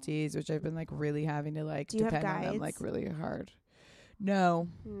emergencies, which I've been like really having to like depend on them like really hard. No.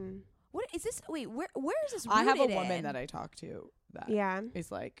 What is this? Wait, where is this? I have a rooted woman in? that I talk to that Yeah.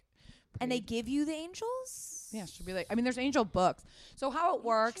 is like And they give you the angels? Yeah, she'll be like, I mean, there's angel books. So how it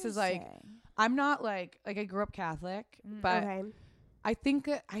works is like, I'm not like I grew up Catholic, but Okay. I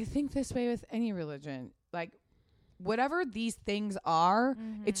think this way with any religion. Like, whatever these things are,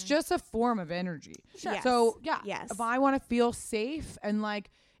 it's just a form of energy. Sure. Yes. So yeah, Yes. if I want to feel safe and like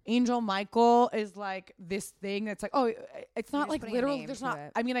Angel Michael is like this thing that's like, oh, it's not just like putting a literal. name There's to not.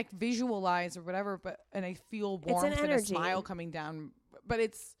 it. I mean, like visualize or whatever, but and I feel an warmth and a energy. smile coming down. But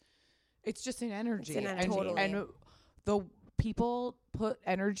it's just an energy. It's an energy. Totally. And the people put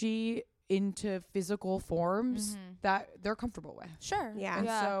energy into physical forms that they're comfortable with. Sure. Yeah. And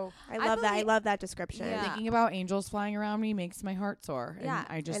so I love that. I believe- love that description. Yeah. thinking about angels flying around me makes my heart sore. And Yeah.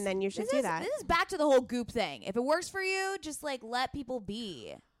 I just And then you should This do is, that. this is back to the whole goop thing. If it works for you, just like let people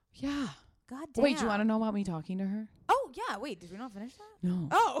be. yeah. God damn. Wait, do you want to know about me talking to her? Oh, yeah. Wait, did we not finish that? No.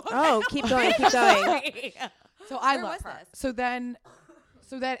 Oh, Oh, keep going. Keep going. So I Where love was her. this? So then,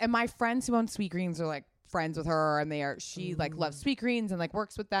 and my friends who own Sweet Greens are like friends with her, and she like loves Sweet Greens and like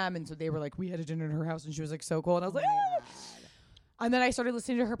works with them, and so they were like, we had a dinner at her house, and she was like so cool, and I was like, ah. And then I started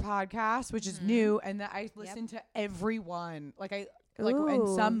listening to her podcast, which is new, and then I listened to everyone, and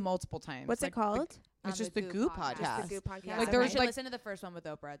Ooh. some multiple times. What's like, it called? It's just the Goop podcast. Just the Goop podcast. Yeah, Like, like there you was, should like- listen to the first one with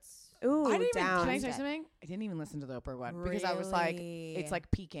Oprah. It's Ooh, I didn't even, down. can I say something? I didn't even listen to the Oprah one because I was like, Really? it's like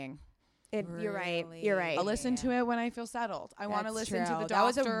peaking. You're right. You're right. I'll listen to it when I feel settled. I want to That's listen to true. the That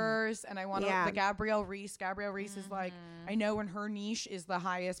was a- doctors, and I want to Yeah. the Gabrielle Reese. Gabrielle Reese is like, I know in her niche is the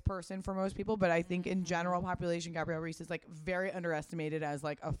highest person for most people, but I think in general population, Gabrielle Reese is like very underestimated as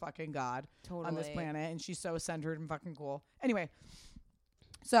like a fucking god on this Totally. planet, and she's so centered and fucking cool. Anyway,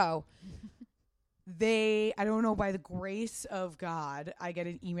 so I don't know, by the grace of God, I get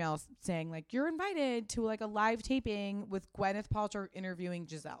an email saying like, you're invited to like a live taping with Gwyneth Paltrow interviewing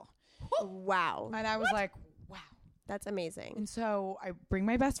Giselle. Wow. And I was like, wow. That's amazing. And so I bring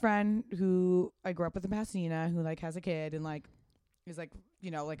my best friend who I grew up with in Pasadena, who like has a kid and like is like,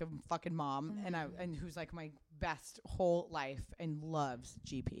 you know, like a fucking mom, and who's like my best whole life and loves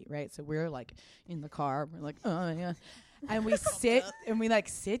GP, right? So we're like in the car, we're like, oh yeah. And we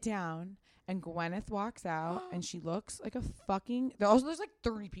sit down, and Gwyneth walks out and she looks like a fucking there's like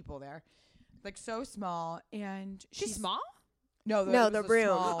 30 people there. Like so small, and She's small? No, No, it the was a room.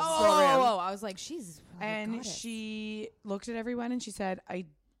 small Oh, I was like, she's and she looked at everyone and she said,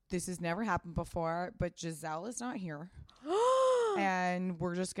 this has never happened before, but Giselle is not here. And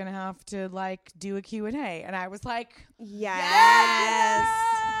we're just going to have to like do a Q&A. And I was like, Yes.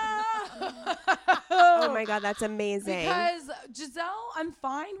 Oh my God, that's amazing. because Giselle I'm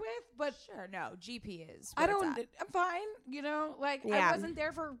fine with, but sure. No, GP is. I don't, I'm fine. You know, like Yeah. I wasn't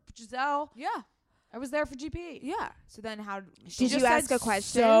there for Giselle. Yeah. I was there for GP. Yeah. So then how Did She you just ask said a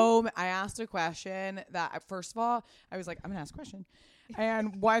question? I asked a question that, first of all, I was like, I'm going to ask a question.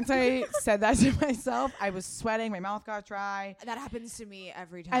 And once I said that to myself, I was sweating. My mouth got dry. that happens to me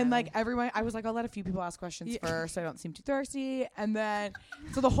every time. And like everyone, I was like, I'll let a few people ask questions first, so I don't seem too thirsty. And then,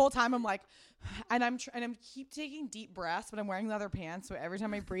 so the whole time I'm like, and I'm keep taking deep breaths, but I'm wearing leather pants, so every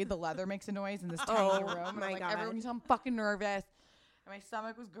time I breathe, the leather makes a noise in this tiny room. And my I'm like, God. everyone, I'm fucking nervous, and my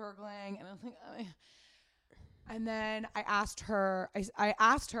stomach was gurgling, and I was like, oh. And then I asked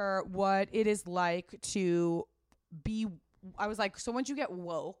her what it is like to be. I was like, so once you get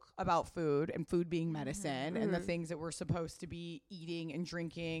woke about food and food being medicine and the things that we're supposed to be eating and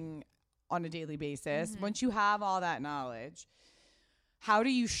drinking on a daily basis, once you have all that knowledge, how do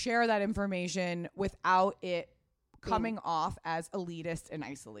you share that information without it coming off as elitist and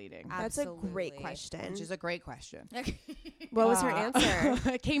isolating? That's a great Absolutely. question. Which is a great question. What was her answer?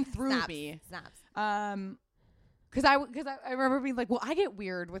 It came through Snaps. me. Snaps. Because I remember being like, well, I get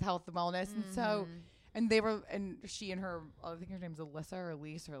weird with health and wellness, and so, and they were, and she and her, I think her name's Alyssa or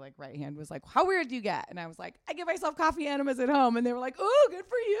Elise, her like right hand was like, how weird do you get? And I was like, I give myself coffee enemas at home, and they were like, oh, good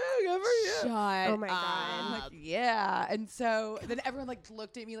for you. Shut Oh my God. I'm like, yeah. And so then everyone like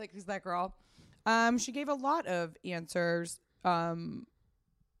looked at me like, who's that girl? She gave a lot of answers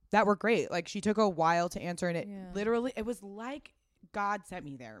that were great. Like she took a while to answer, and it literally, it was like God sent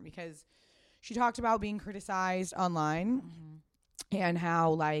me there, because she talked about being criticized online and how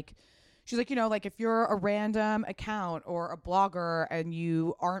like, she's like, you know, like if you're a random account or a blogger and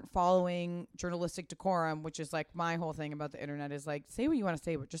you aren't following journalistic decorum, which is like my whole thing about the internet is like, say what you want to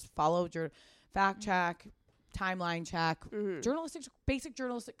say, but just follow your fact check, timeline check, basic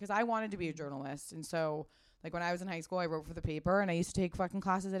journalistic, because I wanted to be a journalist. And so like when I was in high school, I wrote for the paper, and I used to take fucking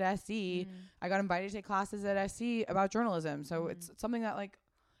classes at SC. I got invited to take classes at SC about journalism. So it's something that like,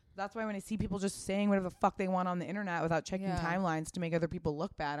 that's why when I see people just saying whatever the fuck they want on the internet without checking Yeah. timelines to make other people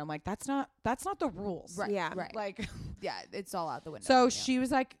look bad, I'm like, that's not the rules. Right. Yeah. Right. Like, yeah, it's all out the window. so Yeah. she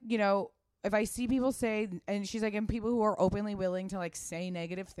was like, you know, if I see people say, and she's like, and people who are openly willing to like say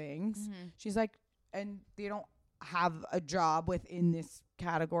negative things, Mhm. she's like, and they don't have a job within this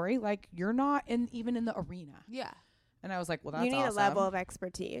category, like you're not even in the arena. Yeah. And I was like, well, that's You need awesome. a level of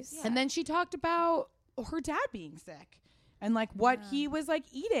expertise. Yeah. And then she talked about her dad being sick and like what he was like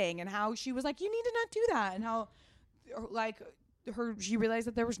eating and how she was like, you need to not do that. And how like she realized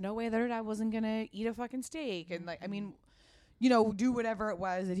that there was no way that her dad wasn't going to eat a fucking steak. And like, I mean, you know, do whatever it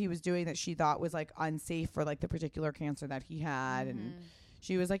was that he was doing that she thought was like unsafe for like the particular cancer that he had. And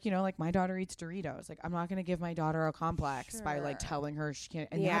she was like, you know, like my daughter eats Doritos. Like I'm not going to give my daughter a complex by like Sure. telling her she can't.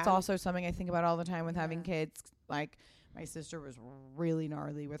 And Yeah. that's also something I think about all the time with having kids. Like my sister was really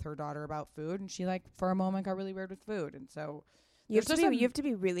gnarly with her daughter about food, and she like for a moment got really weird with food. And so You have, there's to just be, a- you have to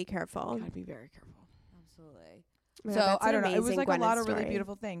be really careful. gotta be very careful. Absolutely. Yeah, So that's I an don't know. It was amazing like a lot Gwyneth of really story.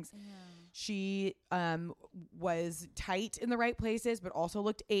 beautiful things. She was tight in the right places, but also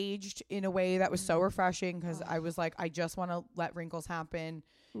looked aged in a way that was so refreshing because I was like, I just want to let wrinkles happen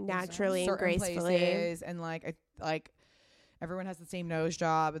in Naturally and certain gracefully. places, and like everyone has the same nose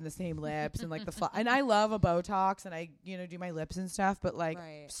job and the same lips and like and I love a Botox and I do my lips and stuff, but like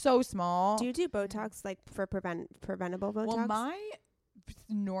Right. so small. Do you do Botox like for preventable Botox? Well, my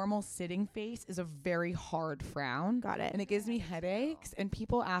normal sitting face is a very hard frown. Got it. And it gives me headaches, and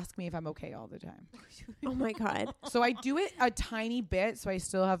people ask me if I'm okay all the time. Oh my God. So I do it a tiny bit so I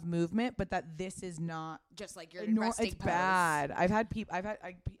still have movement, but that this is not Just like your it's resting pose. bad. I've had people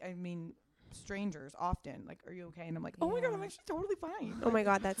I mean strangers often like, are you okay? And I'm like, oh my God, I'm actually totally fine. Oh my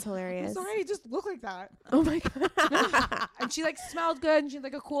God, that's I'm hilarious. sorry, I just look like that. Oh my God. And she like smelled good, and she had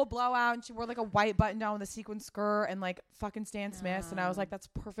like a cool blowout, and she wore like a white button down with a sequin skirt and like fucking Stan Smiths, and I was like, that's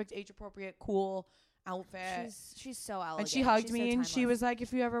perfect, age appropriate, cool outfit. She's so elegant. And she hugged She's me, so and she timeless. was like,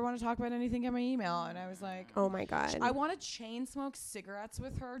 if you ever want to talk about anything, get my email. And I was like, Oh my God. I want to chain smoke cigarettes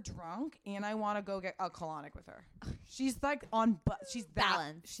with her drunk, and I want to go get a colonic with her. She's like she's that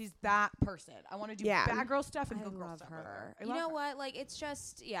Balance. she's that person. I want to do Yeah. bad girl stuff and I good girl love stuff with her. her. I You love know her. what? Like it's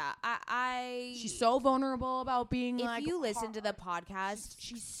just I She's so vulnerable about being if like. you listen to the podcast,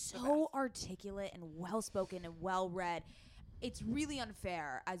 she's so articulate and well spoken and well read. It's really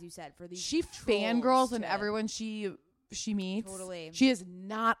unfair, as you said, for these She trolls fangirls and to- everyone she meets. Totally. She is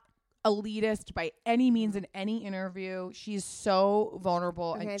not elitist by any means in any interview. She's so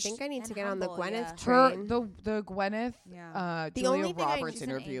vulnerable. Okay, and I think I need and to get on the humble, Gwyneth yeah. her train. the Gwyneth Yeah. The Julia only thing Roberts she's an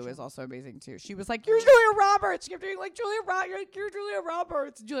interview angel. is also amazing too. She was like, "You're Julia Roberts." She kept doing like Julia you're Julia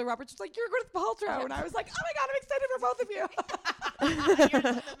Roberts. And Julia Roberts was like, "You're Gwyneth Paltrow," and I was like, "Oh my God, I'm excited for both of you." You're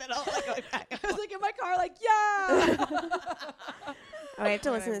just in the middle. I was like in my car, like, yeah. Oh, I have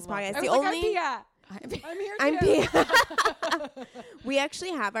to listen to this podcast. I The was like, only I'm here. I'm too. we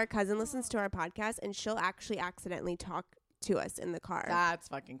actually have our cousin listens to our podcast, and she'll actually accidentally talk to us in the car. That's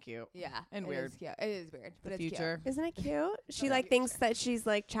fucking cute. Yeah, And it weird. is cute. It is weird, but The it's cute. future. Isn't it cute? She Yeah. like thinks that she's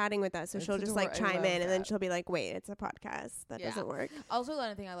like chatting with us, so It's she'll just like adorable. I chime love in, and then that. she'll be like, "Wait, it's a podcast. That Yeah. doesn't work." Also, the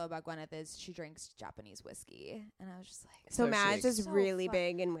other thing I love about Gwyneth is she drinks Japanese whiskey, and I was just like, So, So Mads chic. is So really fun.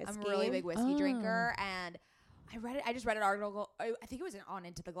 big in whiskey. I'm a really big whiskey Oh. drinker, and I just read an article. I think it was on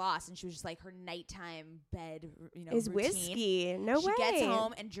Into the Gloss, and she was just like her nighttime bed, Is routine. whiskey? No she way. gets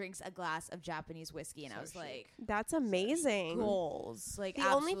home and drinks a glass of Japanese whiskey, and I was like, That's amazing. goals. Like The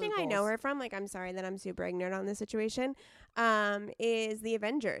only absolute thing I know goals. her from, like, I'm sorry that I'm super ignorant on this situation, is the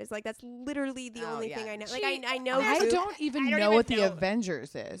Avengers. Like, that's literally the Oh, only yeah. thing I know. Like, She- I know. I Goop. don't even I don't know even what the know.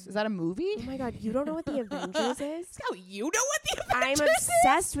 Avengers is. Is that a movie? Oh my God, you don't know what the Avengers is? Oh, you know what the I'm Avengers is?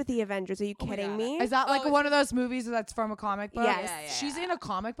 obsessed with the Avengers. Are you Oh my kidding God. me? Is that like Oh, one of those movies that's from a comic book? Yes. Yeah. She's in a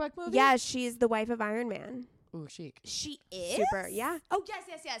comic book movie? Yeah, she's the wife of Iron Man. Ooh, chic. She is Super, yeah. Oh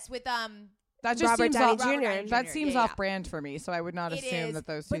yes. With That just Robert seems Downey off, Jr. Robert Downey that Jr. seems Yeah, off yeah. brand for me, so I would not It assume is, that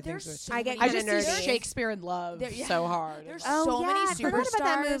those but two things there's are. so I get many I just kinda see nerdy. Shakespeare in Love There- yeah. so hard. There's Oh, so many yeah, I superstars. forgot about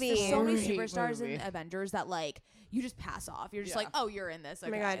that movie. There's so many Great superstars movie. in Avengers that like you just pass off. You're just Yeah. like, oh, you're in this. Oh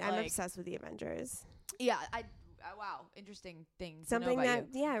my Okay. God, I'm like, obsessed with the Avengers. Yeah, wow, interesting thing. Something to know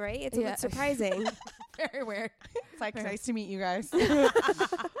about that, yeah, right? It's Yeah. surprising. you. Very weird. It's like, nice to meet you guys.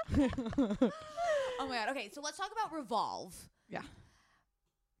 Oh my God. Okay, so let's talk about Revolve.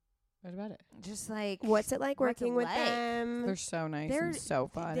 What about it? Just like What's it like What's it working with like? them? They're so nice They're- and so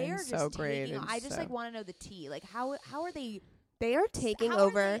fun they are and so just great. taking. And I just so like want to know the tea. Like how are they They are taking how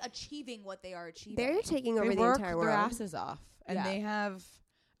over. Are they achieving what they are achieving? They're taking over they the work entire their world. asses off, and Yeah. they have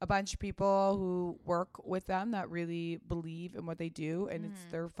a bunch of people who work with them that really believe in what they do, and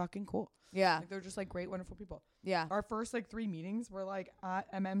they're fucking cool. Yeah. Like, they're just like great, wonderful people. Yeah. Our first like 3 meetings were like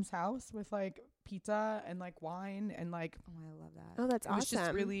at MM's house with like pizza and like wine and like Oh, I love that. Oh, that's it was just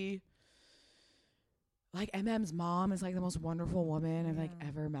awesome. really like MM's mom is like the most wonderful woman I've like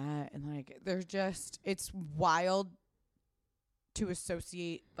ever met, and like they're just it's wild to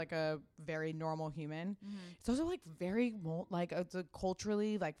associate like a very normal human. It's also like very like it's a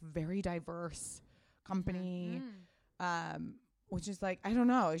culturally like very diverse company. Which is like, I don't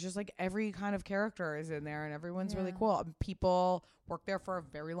know. It's just like every kind of character is in there and everyone's really cool. People work there for a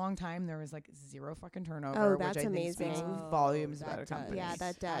very long time. There was like 0 fucking turnover. Oh, that's which I think speaks amazing. volumes that about a does. company. Yeah,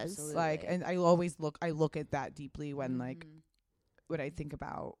 that does. Absolutely. Like, and I always look at that deeply when like, when I think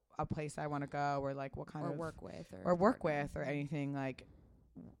about a place I want to go or like what kind or of work with or work with or anything. Like,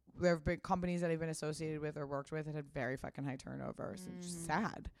 there have been companies that I've been associated with or worked with that had very fucking high turnover. So it's just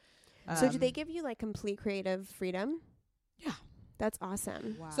sad. So do they give you like complete creative freedom? Yeah. That's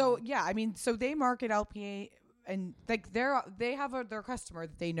awesome. Wow. So yeah, I mean, so they market LPA and like they have their customer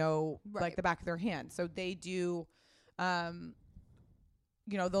that they know like the back of their hand. So they do, you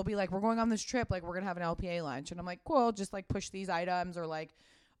know, they'll be like, we're going on this trip, like we're gonna have an LPA lunch, and I'm like, cool, just like push these items, or like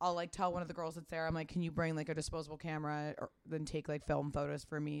I'll like tell one of the girls that's there, I'm like, can you bring like a disposable camera or then take like film photos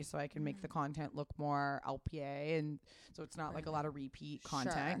for me so I can make the content look more LPA, and so it's not like a lot of repeat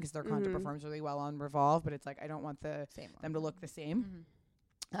content because their content performs really well on Revolve, but it's like I don't want them to look the same.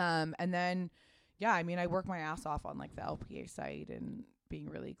 And then yeah, I mean, I work my ass off on like the LPA site and being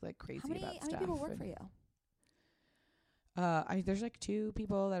really like crazy about stuff. How many people work for you? There's like 2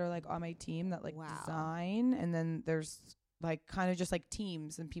 people that are like on my team that like design, and then there's like kind of just like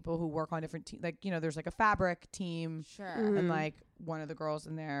teams and people who work on different teams. Like, you know, there's like a fabric team, and like one of the girls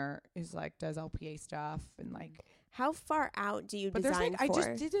in there is like does LPA stuff, and like How far out do you but design there's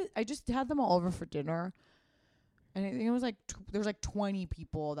like for? I just had them all over for dinner, and I think it was like there's like 20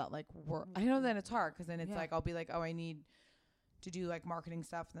 people that like work. I know that it's hard because then it's like I'll be like, oh, I need to do like marketing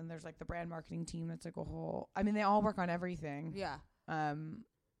stuff, and then there's like the brand marketing team that's like a whole. I mean, they all work on everything. Yeah.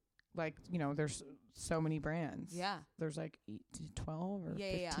 Like, you know, there's so many brands. Yeah. There's like 8 to 12 or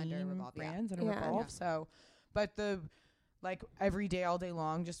 15 under Revolve, brands under Yeah. Revolve. Yeah. So, but the like every day, all day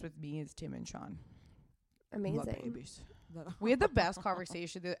long, just with me is Tim and Sean. Love Amazing. babies. We had the best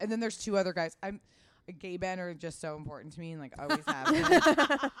conversation. And then there's 2 other guys. Gay men are just so important to me, and like always have been.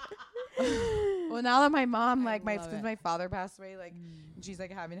 Well, now that my mom, like since my father passed away, like she's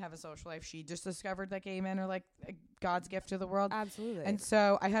like having to have a social life, she just discovered that gay men are like God's gift to the world. Absolutely. And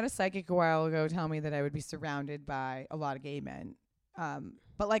so I had a psychic a while ago tell me that I would be surrounded by a lot of gay men.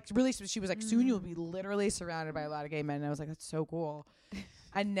 But like really, she was like, soon you'll be literally surrounded by a lot of gay men. And I was like, that's so cool.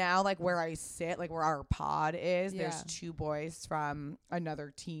 And now like where I sit, like where our pod is, there's 2 boys from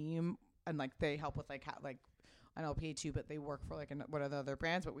another team, and like they help with like an LPA too, but they work for like one of the other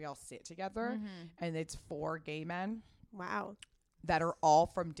brands, but we all sit together, and it's 4 gay men. Wow. That are all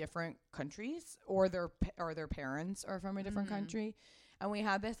from different countries, or their parents are from a different country. And we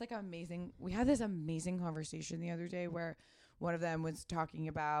had this amazing conversation the other day where one of them was talking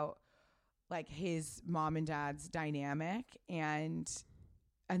about like his mom and dad's dynamic, and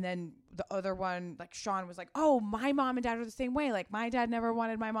then the other one, like Sean, was like, oh, my mom and dad are the same way. Like my dad never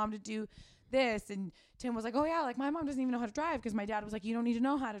wanted my mom to do this, and Tim was like, oh yeah, like my mom doesn't even know how to drive because my dad was like, you don't need to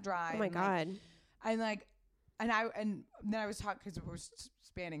know how to drive. Oh my God. And then I was talking because it was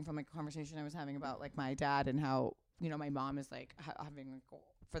spanning from like a conversation I was having about like my dad and how, you know, my mom is like having like,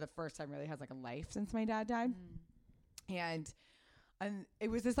 for the first time really has like a life since my dad died. And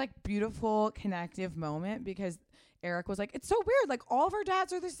it was this like beautiful connective moment because Eric was like, it's so weird. Like all of our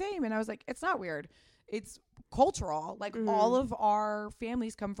dads are the same. And I was like, it's not weird. It's cultural. Like all of our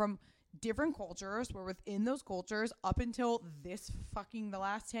families come from different cultures. We're within those cultures up until the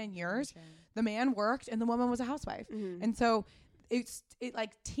last 10 years. The man worked and the woman was a housewife. And so it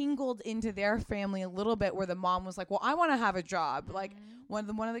like tingled into their family a little bit where the mom was like, well, I want to have a job. Like one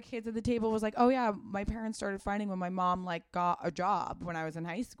of the kids at the table was like, oh yeah, my parents started fighting when my mom like got a job when I was in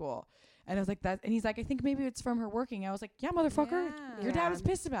high school. And I was like, that, and he's like, I think maybe it's from her working. I was like, yeah, motherfucker, your dad was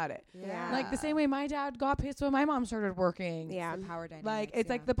pissed about it. Yeah. Like the same way my dad got pissed when my mom started working. Yeah. The power dynamics. Like it's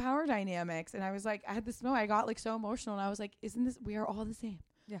like the power dynamics. And I was like, I had this moment, I got like so emotional, and I was like, we are all the same.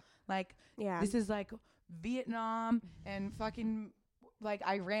 Yeah. Like this is like Vietnam and fucking like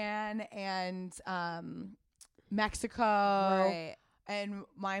Iran and Mexico. Right. And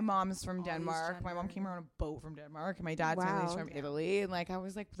my mom's from All these Denmark. My mom came genders. on a boat from Denmark, and my dad's family's from Italy. And like I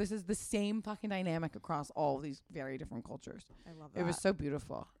was like, this is the same fucking dynamic across all of these very different cultures. I love that. It was so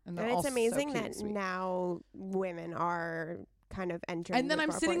beautiful. And And it's amazing that now women are kind of entering. And then the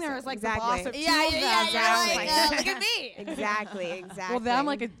I'm sitting there as like the boss of two Yeah, of them. you're like, Exactly. look at me. Exactly. Well, then I'm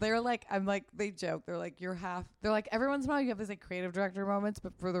like, I'm like, they joke. They're like, they're like, every once in a while you have these like creative director moments,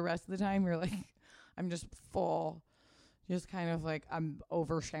 but for the rest of the time, you're like, I'm just full. Just kind of like I'm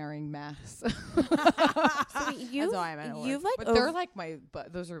oversharing mess. So That's how I am at work. you've like but they're like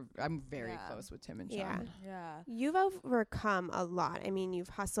I'm very Yeah. close with Tim and Sean. Yeah. Yeah. You've overcome a lot. I mean, you've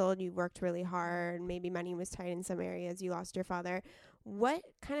hustled, you've worked really hard. Maybe money was tight in some areas. You lost your father. What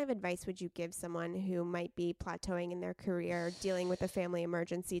kind of advice would you give someone who might be plateauing in their career, dealing with a family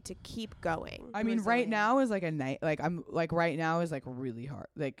emergency, to keep going? I mean, right now is like a night. Like I'm like right now is like really hard.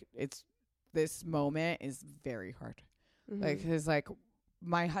 Like this moment is very hard. Mhm. Like, cause like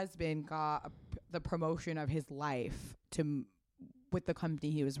my husband got the promotion of his life with the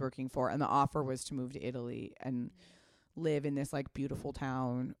company he was working for, and the offer was to move to Italy and live in this like beautiful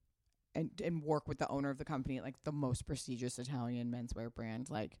town and work with the owner of the company at like the most prestigious Italian menswear brand.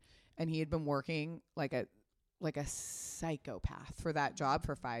 Like, and he had been working like a psychopath for that job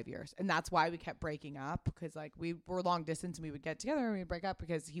for 5 years, and that's why we kept breaking up, because like we were long distance and we would get together and we'd break up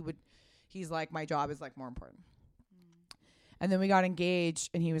because he's like, my job is like more important. And then we got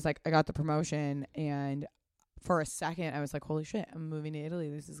engaged and he was like, I got the promotion. And for a second I was like, holy shit, I'm moving to Italy.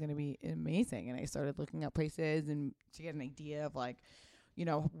 This is going to be amazing. And I started looking up places and to get an idea of like, you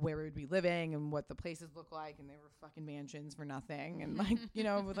know, where we would be living and what the places look like. And they were fucking mansions for nothing. And like, you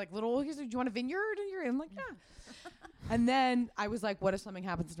know, with like little, do you want a vineyard? And you're in like, yeah. And then I was like, what if something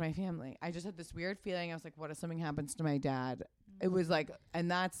happens to my family? I just had this weird feeling. I was like, what if something happens to my dad? It was like, and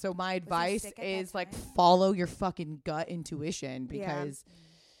that's, so my advice sick at is that like, time? follow your fucking gut intuition, Yeah. because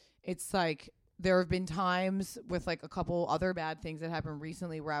it's like, there have been times with like a couple other bad things that happened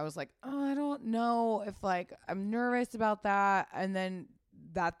recently where I was like, oh, I don't know if like I'm nervous about that. And then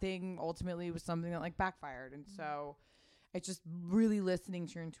that thing ultimately was something that like backfired. And so it's just really listening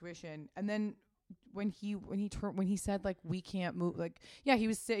to your intuition. And then when he said like, we can't move, like, yeah, he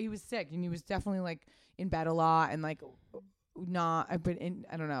was sick and he was definitely like in bed a lot and like I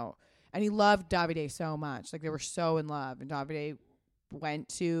don't know. And he loved Davide so much. Like they were so in love, and Davide went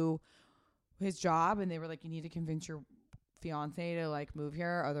to his job and they were like, you need to convince your fiance to like move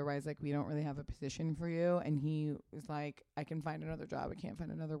here, otherwise like we don't really have a position for you. And he was like, I can find another job, I can't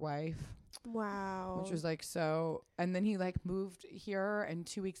find another wife. Wow. Which was like, so, and then he like moved here, and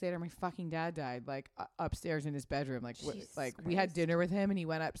 2 weeks later my fucking dad died like upstairs in his bedroom. Like we had dinner with him and he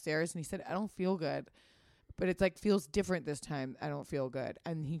went upstairs and he said, I don't feel good, but it's like feels different this time. I don't feel good.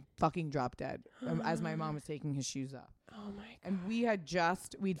 And he fucking dropped dead as my mom was taking his shoes off. Oh my God.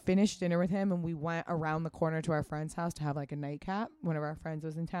 And we'd finished dinner with him and we went around the corner to our friend's house to have like a nightcap. One of our friends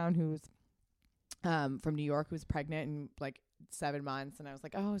was in town who was from New York, who was pregnant and like 7 months. And I was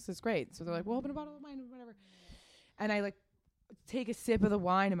like, oh, this is great. So they're like, well, open a bottle of wine or whatever. And I like take a sip of the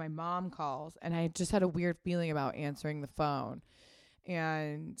wine and my mom calls, and I just had a weird feeling about answering the phone.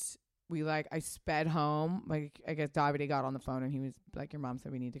 And I sped home. Like, I guess Davide got on the phone and he was like, your mom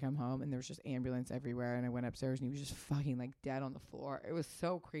said we need to come home. And there was just ambulance everywhere. And I went upstairs and he was just fucking like dead on the floor. It was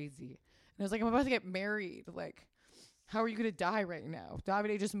so crazy. And I was like, I'm about to get married. Like, how are you going to die right now?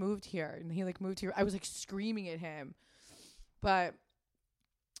 Davide just moved here and he like moved here. I was like screaming at him. But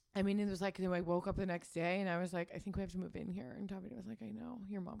I mean, it was like, I woke up the next day and I was like, I think we have to move in here. And Davide was like, I know,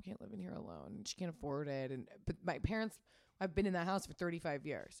 your mom can't live in here alone. She can't afford it. But my parents, I've been in that house for 35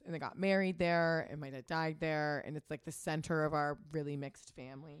 years and they got married there and my dad died there. And it's like the center of our really mixed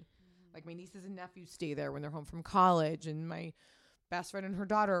family. Like my nieces and nephews stay there when they're home from college, and my best friend and her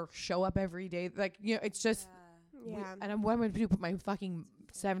daughter show up every day. Like, you know, it's just, Yeah. and what am I going to do? Put my fucking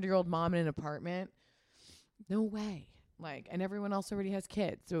 70-year-old mom in an apartment? No way. Like, and everyone else already has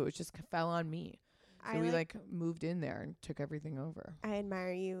kids. So it was just fell on me. So we like moved in there and took everything over. I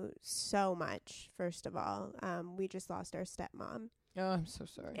admire you so much, first of all. We just lost our stepmom. Oh, I'm so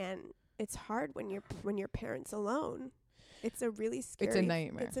sorry. And it's hard when your parents alone. It's a really scary. It's a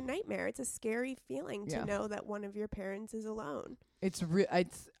nightmare. It's a nightmare. It's a scary feeling to know that one of your parents is alone.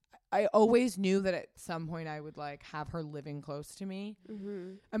 I always knew that at some point I would like have her living close to me.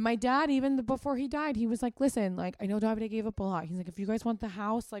 Mm-hmm. And my dad, even before he died, he was like, listen, like, I know Davide gave up a lot. He's like, if you guys want the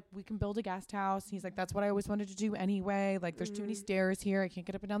house, like, we can build a guest house. He's like, that's what I always wanted to do anyway. Like, there's too many stairs here. I can't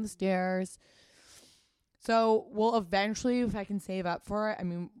get up and down the stairs. So we'll eventually, if I can save up for it, I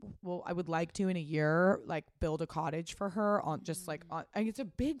mean, I would like to in a year, like, build a cottage for her on just like on. And it's a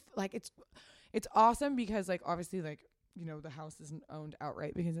big, like, it's awesome because, like, obviously, like, you know, the house isn't owned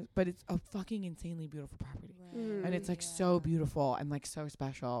outright but it's a fucking insanely beautiful property. Mm. And it's like so beautiful and like so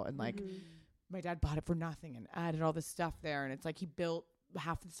special. And like my dad bought it for nothing and added all this stuff there. And it's like he built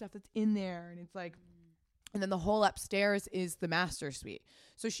half the stuff that's in there. And it's like, And then the whole upstairs is the master suite.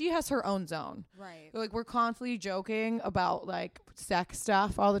 So she has her own zone. Right. Like, we're constantly joking about like sex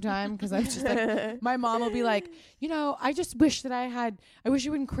stuff all the time because I'm just like, my mom will be like, you know, I just wish that I wish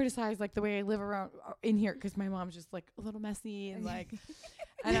you wouldn't criticize like the way I live around in here, because my mom's just like a little messy and like,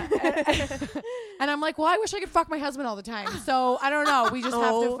 and I'm like, well, I wish I could fuck my husband all the time. So I don't know. We just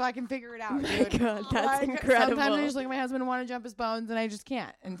have to fucking figure it out, dude. God, that's Like, incredible. Sometimes I just look at my husband and want to jump his bones, and I just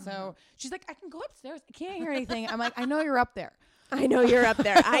can't. And so she's like, I can go upstairs. I can't hear anything. I'm like, I know you're up there. I know you're up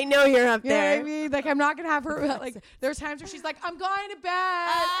there. I know you're up You know there. what I mean? Like, I'm not gonna have her like. There's times where she's like, "I'm going to bed,"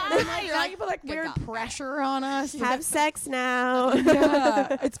 and I'm like, you're now like, you put like "Good weird God." pressure on us. Have sex now.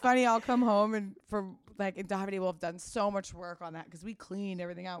 Yeah, it's funny. I'll come home and from like, and Davide will have done so much work on that because we cleaned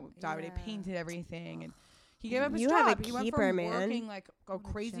everything out. Davide Yeah. painted everything, and he gave up his You job. have a He went keeper, from man. working like a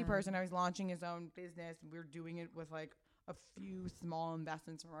crazy gem. person. I was launching his own business, and we were doing it with like a few small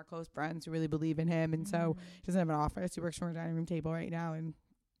investments from our close friends who really believe in him. And so he doesn't have an office. He works from a dining room table right now, and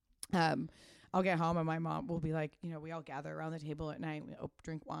I'll get home and my mom will be like, you know, we all gather around the table at night, we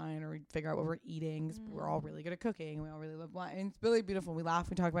drink wine, or we figure out what we're eating. 'Cause we're all really good at cooking, and we all really love wine. And it's really beautiful. We laugh,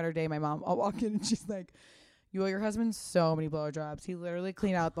 we talk about our day. My mom, I'll walk in and she's like, your husband's so many blowjobs. He literally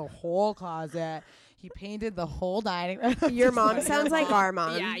cleaned out the whole closet. He painted the whole dining room. Your mom sounds like our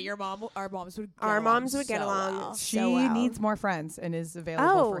mom. Yeah, our moms would get Our along moms would get so along. well. She so well. needs more friends and is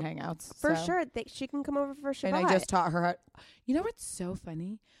available for hangouts. For so. sure. She can come over for Shabbat. And I just taught her how. You know what's so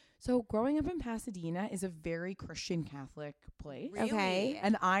funny? So growing up in Pasadena is a very Christian Catholic place. Really? Okay.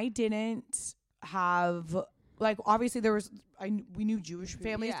 And I didn't have, like, obviously we knew Jewish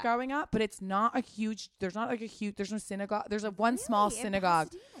families Yeah. growing up, but it's not a huge, there's no synagogue. There's one small Really? In synagogue.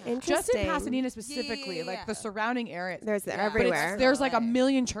 Pasadena? Just in Interesting. Pasadena specifically, yeah, like yeah. the surrounding area. There's Yeah. But everywhere. there's like a LA.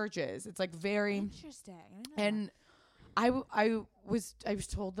 million churches. It's like very, Interesting. I didn't know and I was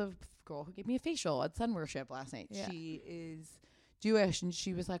told the girl who gave me a facial at Sun Worship last night. Yeah. She is Jewish, and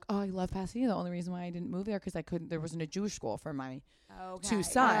she was like, "Oh, I love Pasadena. The only reason why I didn't move there because there wasn't a Jewish school for my that. Okay. two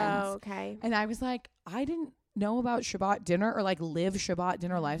sons." Oh, okay. And I was like, I didn't know about Shabbat dinner or like live Shabbat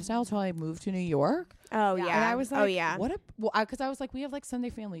dinner lifestyle till I moved to New York. Oh, Yeah. yeah. And I was like, oh, yeah. what because I was like, we have like Sunday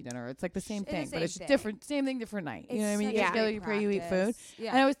family dinner. It's like the same It is thing, the but it's same just thing. different, same thing, different night. You know what I It's mean? You such get a together, great you pray, you eat food. practice. And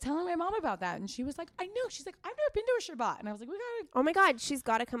Yeah. I was telling my mom about that, and she was like, I know. She's like, I've never been to a Shabbat. And I was like, we gotta. Oh, my God. She's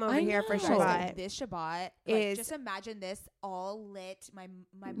got to come over I here for know. Shabbat. This Shabbat Is- just imagine this all lit. My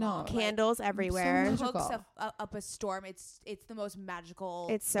No. mom Candles everywhere. So cooks magical. up a storm. It's the most magical.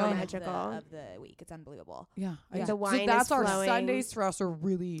 It's so night magical. of the week. It's unbelievable. Yeah. Yeah. The wine so that's is our flowing. Sundays for us are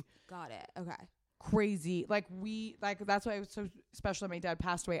really Got it. Okay. crazy. Like that's why it was so special that my dad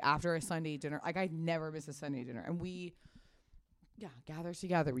passed away after a Sunday dinner. Like I never miss a Sunday dinner, and we gather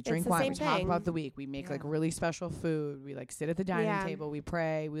together. We drink the wine. same We talk thing. about the week. We make like Yeah. really special food. We like sit at the dining Yeah. table. We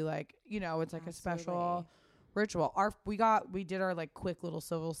pray. We like it's like a special Absolutely. ritual. We did our like quick little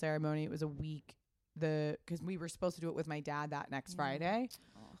civil ceremony. It was a week. Because we were supposed to do it with my dad that next Friday.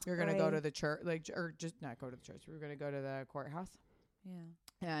 We were gonna go Right. to the church, or just not go to the church. We were gonna go to the courthouse. Yeah.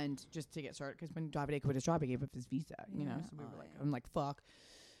 And just to get started, because when Davide quit his job, he gave up his visa, you know? Yeah. So we were Oh, like, yeah. I'm like, fuck.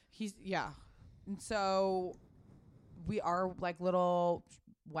 And so our like little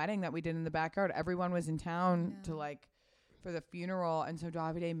wedding that we did in the backyard, everyone was in town to like, for the funeral. And so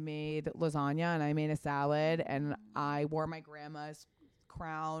Davide made lasagna and I made a salad, and I wore my grandma's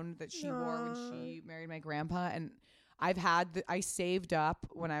crown that she wore when she married my grandpa. And I saved up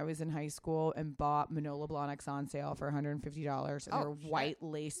when I was in high school and bought Manolo Blahniks on sale for $150, and they were white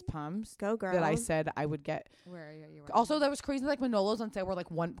lace pumps Go, girl. that I said I would get. Where are you? Also, that was crazy. Like Manolos on sale were like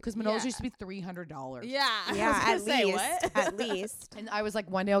because Manolos Yeah. used to be $300. Yeah. Yeah, at least. At least. And I was like,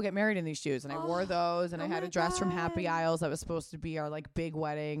 one day I'll get married in these shoes. And I wore those. And I had my a dress from Happy God. Isles that was supposed to be our like big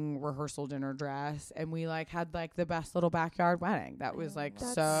wedding rehearsal dinner dress. And we like had like the best little backyard wedding. That was like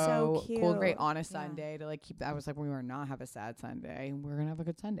That's so so cool and great cute. on a Sunday to like keep. I was like, we were not have a sad Sunday. We're going to have a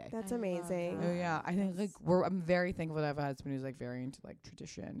good Sunday. That's I love amazing. that. Oh yeah, I think like I'm very thankful to have a husband who's like very into like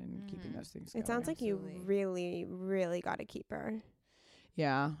tradition and keeping those things going. It sounds like you Absolutely. really, really got to keep her.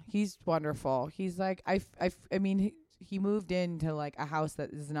 Yeah, he's wonderful. He's like I mean he moved into like a house that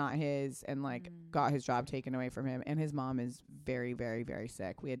is not his and like got his job taken away from him, and his mom is very, very, very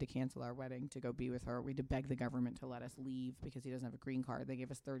sick. We had to cancel our wedding to go be with her. We had to beg the government to let us leave because he doesn't have a green card. They gave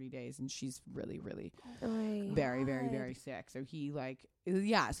us 30 days and she's really, really Oy. very, very, very sick. So he like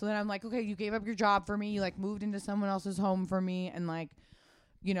so then I'm like, okay, you gave up your job for me, you like moved into someone else's home for me, and like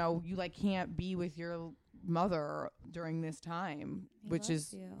you like can't be with your mother during this time, which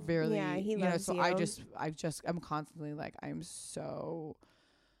is loves you. very Yeah, he loves so you. I'm constantly like, I'm so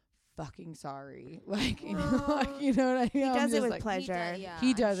fucking sorry. Like, you know, like, you know what I mean? He I'm does it just with like, pleasure. he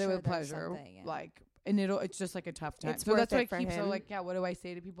I'm does it sure with there's pleasure. something, yeah. Like, and it's just like a tough time. It's So worth that's why it for I keep so him. like, yeah, what do I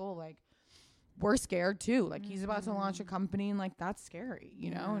say to people? Like, we're scared too. Like, he's about to launch a company, and like, that's scary,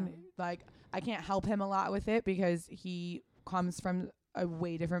 you know? And like, I can't help him a lot with it because he comes from a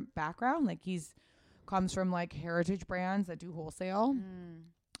way different background. Like, comes from like heritage brands that do wholesale.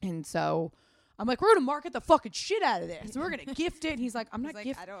 And so I'm like, we're going to market the fucking shit out of this. We're going to gift it. And he's like, I'm not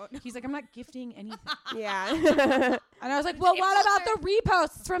gifting. He's like, I'm not gifting anything. Yeah. And I was like, well, what about the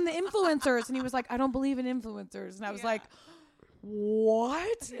reposts from the influencers? And he was like, I don't believe in influencers. And I was like,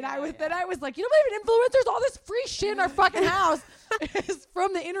 what? And I was like, you don't believe in influencers? All this free shit in our fucking house is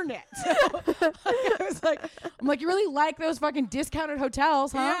from the internet. So I'm like, you really like those fucking discounted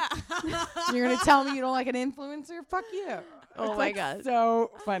hotels, huh? Yeah. You're gonna tell me you don't like an influencer? Fuck you. Oh my God.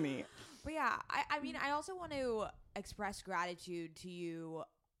 So funny. But yeah, I mean, I also want to express gratitude to you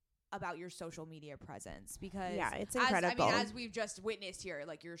about your social media presence because it's incredible. As we've just witnessed here,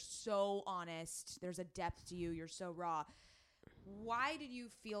 like, you're so honest. There's a depth to you. You're so raw. Why did you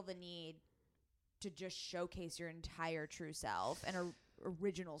feel the need to just showcase your entire true self and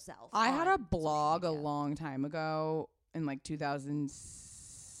original self? I had a blog a long time ago in like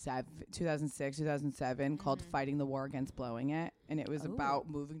 2006, 2007 called Fighting the War Against Blowing It. And it was about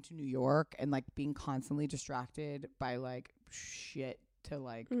moving to New York and like being constantly distracted by like shit to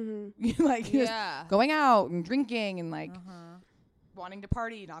like, just going out and drinking and like wanting to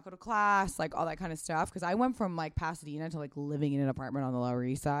party, not go to class, like all that kind of stuff. Because I went from like Pasadena to like living in an apartment on the Lower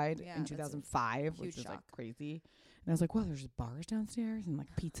East Side in 2005, which was like crazy. And I was like, well, there's just bars downstairs and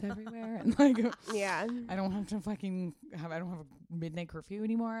like pizza everywhere, and like, I don't have to fucking I don't have a midnight curfew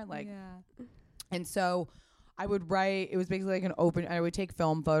anymore. Like, and so I would write. It was basically like an open. I would take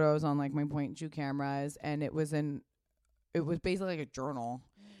film photos on like my point and shoot cameras, and it was basically like a journal,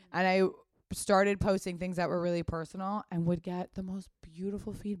 and I started posting things that were really personal and would get the most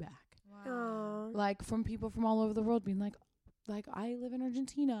beautiful feedback. Wow. Like from people from all over the world being like I live in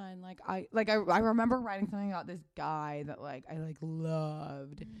Argentina, and I remember writing something about this guy that like I like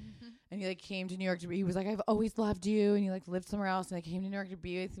loved, and he like came to New York he was like, I've always loved you, and he like lived somewhere else, and I came to New York to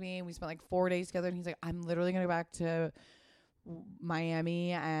be with me, and we spent like 4 days together, and he's like, I'm literally gonna go back to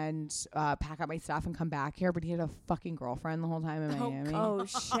Miami and pack up my stuff and come back here, but he had a fucking girlfriend the whole time in Miami. Oh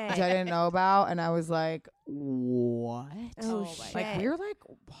shit. Which I didn't know about, and I was like, what? Oh shit. Like, we're like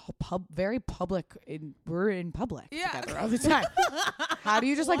very public. We're in public together all the time. How do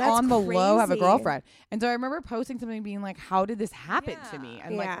you just like That's on the low have a crazy. girlfriend? And so I remember posting something being like, how did this happen to me?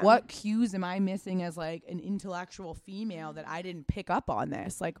 And like, what cues am I missing as like an intellectual female that I didn't pick up on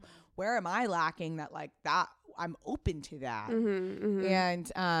this? Like, where am I lacking that like that I'm open to that?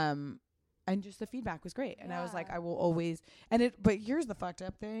 And just the feedback was great. And I was like, I will always, but here's the fucked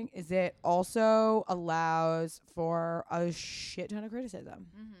up thing is it also allows for a shit ton of criticism.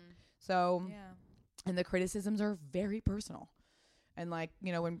 So, and the criticisms are very personal. And like,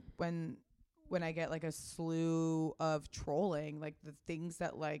 you know, when I get like a slew of trolling, like the things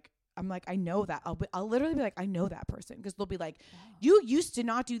that like, I'm like, I know that. I'll literally be like, I know that person, because they'll be like, you used to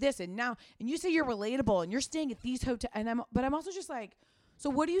not do this, and now, and you say you're relatable, and you're staying at these hotels, and I'm also just like, so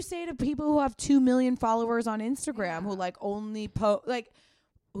what do you say to people who have 2 million followers on Instagram who like only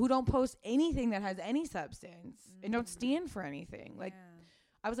who don't post anything that has any substance and don't stand for anything? Like,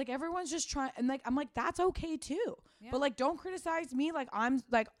 I was like, everyone's just trying, and like, I'm like, that's okay too. But like, don't criticize me. Like, I'm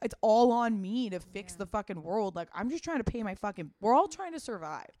like, it's all on me to fix the fucking world. Like, I'm just trying to pay my we're all trying to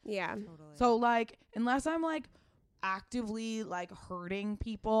survive. Yeah. Totally. So like, unless I'm like actively like hurting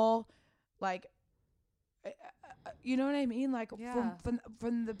people, like, you know what I mean? Like,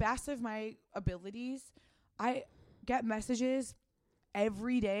 from the best of my abilities, I get messages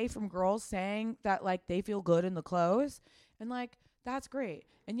every day from girls saying that like they feel good in the clothes, and like, that's great.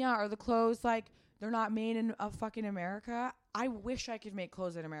 And are the clothes like, they're not made in fucking America? I wish I could make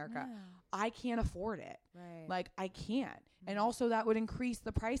clothes in America. I can't afford it. Right. Like, I can't. And also that would increase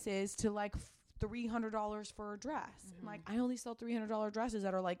the prices to like $300 for a dress. And like, I only sell $300 dresses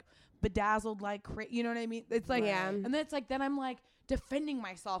that are like bedazzled, like, you know what I mean? It's like, and then it's like, then I'm like defending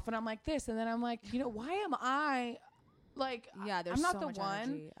myself, and I'm like this, and then I'm like, you know, why am I like, there's I'm not so the much one.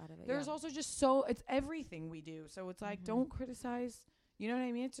 energy out of it, There's also just it's everything we do. So it's like, don't criticize. You know what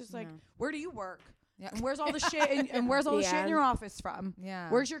I mean? It's just like, where do you work? And where's all the shit? And where's all the shit in your office from?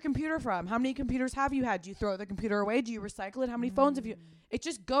 Where's your computer from? How many computers have you had? Do you throw the computer away? Do you recycle it? How many phones have you? It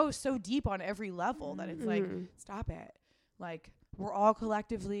just goes so deep on every level that it's like, stop it. Like, we're all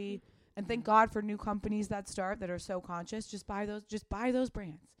collectively, and thank God for new companies that are so conscious. Just buy those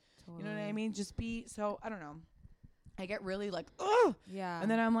brands. Totally. You know what I mean? Just I don't know. I get really like, ugh. Yeah. And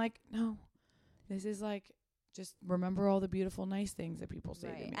then I'm like, no, this is like, just remember all the beautiful, nice things that people say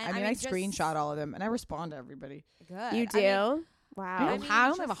to Right. me. And I just screenshot all of them and I respond to everybody. Good. You do? Wow. I mean, only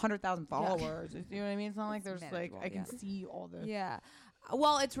have just- 100,000 followers. You know what I mean? It's not like It's there's like I can manageable, see all the. Yeah.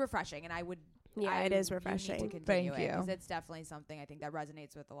 Well, it's refreshing, and I would. Yeah, it is refreshing. You need to continue Thank you. because it's definitely something I think that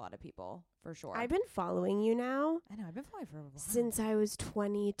resonates with a lot of people for sure. I've been following you now I know I've been following for a while. since I was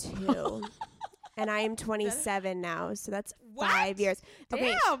 22. And I am 27 now, so that's What? 5 years.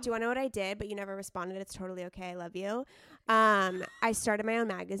 Okay, Damn. do you want to know what I did? But you never responded. It's totally okay. I love you. I started my own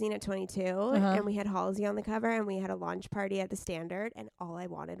magazine at 22, and we had Halsey on the cover, and we had a launch party at the Standard, and all I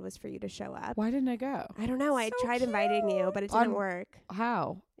wanted was for you to show up. Why didn't I go? I don't know. I So tried inviting you, but it didn't On- work.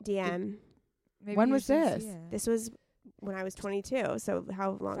 How? DM. Maybe When you was should this? see it. This was when I was 22. So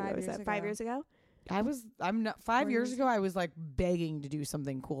how long 5 ago was years that? 5 ago. years ago? I'm not 5 4 years years ago. I was like begging to do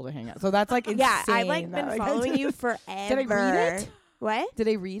something cool to hang out. So that's like insane. Yeah, I like that, been following you forever. Did I read it? What? Did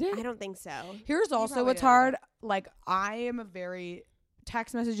I read it? I don't think so. Here's also probably what's did, I hard. Like I am a very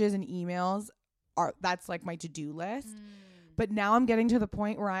text messages and emails are that's like my to-do list. Mm. But now I'm getting to the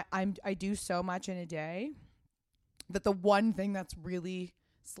point where I do so much in a day that the one thing that's really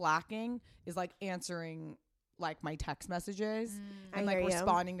slacking is like answering like my text messages and I like hear you.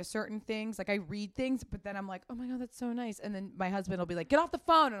 responding to certain things. Like I read things, but then I'm like, oh my god, that's so nice. And then my husband will be like, get off the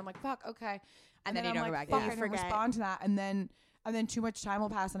phone, and I'm like, fuck, okay. And then then you I'm don't go like, back fuck, in. I You don't forget. respond to that, and then too much time will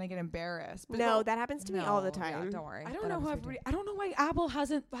pass and I get embarrassed. But No, that happens to me all the No, yeah, time. don't worry. I don't That know happens how to me everybody. I don't know why Apple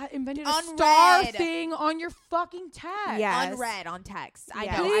hasn't invented a Unread. star thing on your fucking text. Yeah. too. Unread on text. I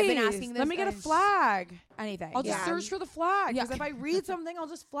Yeah. know. I've been Please, asking this. let me get a and it's- flag. Anything. I'll just Yeah. search for the flag Yeah. because if I read something, I'll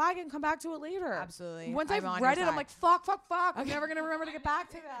just flag it and come back to it later. Absolutely. Once I'm I've on read your it, I'm side. like, fuck. I'm never gonna remember to get back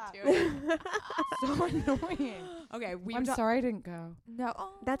to that. So annoying. Okay, we. I'm sorry I didn't go. No.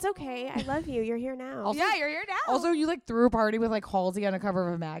 Oh. That's okay. I love you. You're here now. Also- Yeah, you're here now. Also, you like threw a party with like Halsey on a cover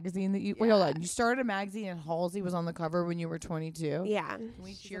of a magazine that you. Wait, hold on. You started a magazine and Halsey was on the cover when you were 22. Yeah. Can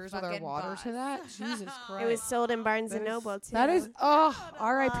we She's a cheers with our fucking water boss. to that? Jesus Christ. It was sold in Barnes and That is- Noble too. That is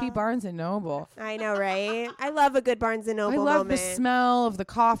R.I.P. Barnes and Noble. I know, right? I love a good Barnes and Noble I love moment. the smell of the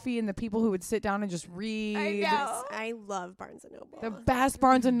coffee and the people who would sit down and just read. I know. I love Barnes and Noble. The best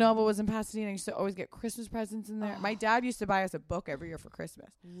Barnes and Noble was in Pasadena. I used to always get Christmas presents in there. My dad used to buy us a book every year for Christmas.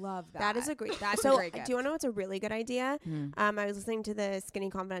 Love that. That is a great. That's so, a great gift. do you want to know what's a really good idea? Hmm. I was listening to the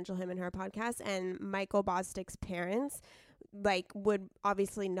Skinny Confidential Him and Her podcast, and Michael Bosstick's parents would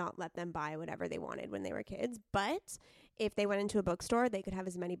obviously not let them buy whatever they wanted when they were kids, but if they went into a bookstore, they could have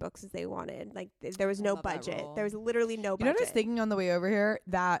as many books as they wanted. Like there was no love that budget. rule. There was literally no You know budget. what I was thinking on the way over here?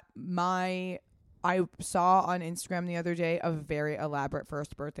 That I saw on Instagram the other day a very elaborate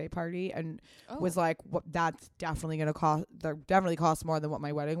first birthday party and was like, "What? That's definitely going to cost. That definitely costs more than what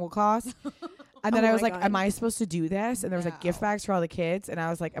my wedding will cost." And then Oh I was my like, God. "Am I supposed to do this?" And there was like gift No. bags for all the kids, and I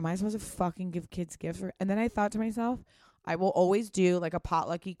was like, "Am I supposed to fucking give kids gifts?" And then I thought to myself, I will always do like a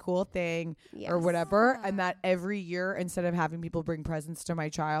potlucky cool thing Yes. or whatever, and that every year instead of having people bring presents to my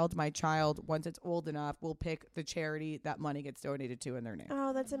child, once it's old enough will pick the charity that money gets donated to in their name.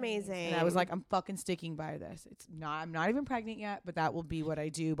 Oh, that's amazing. And I was like, I'm fucking sticking by this. I'm not even pregnant yet, but that will be what I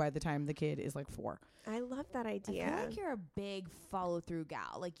do by the time the kid is like 4. I love that I idea. feel like you're a big follow through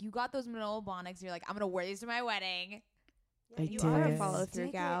gal. Like you got those Manolo Blahniks. You're like, I'm gonna wear these to my wedding. I you are a did. follow through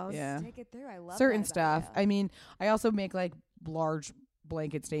Stick gal. It, Yeah. Stick it through. I love Certain that stuff. about you. I mean, I also make like large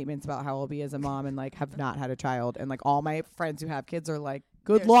blanket statements about how I'll be as a mom and like have not had a child. And like all my friends who have kids are like,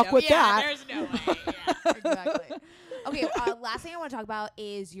 good There's luck no- with yeah, that. There's no way. Yeah, exactly. Okay, last thing I want to talk about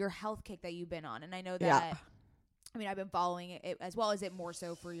is your health kick that you've been on. And I know that, Yeah. I mean, I've been following it as well. Is it more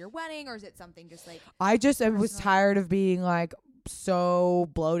so for your wedding or is it something just like, I was Personal. tired of being like so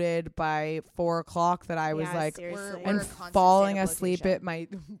bloated by 4 o'clock that I was Yeah, like, seriously. we're and a constant falling state of asleep bloatation. at my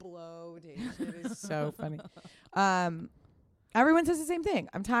bloatation. It is so funny. Everyone says the same thing.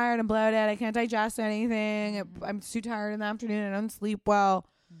 I'm tired. I'm bloated. I can't digest anything. I'm too tired in the afternoon. I don't sleep well.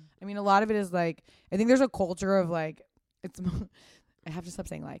 I mean, a lot of it is like, I think there's a culture of like, I have to stop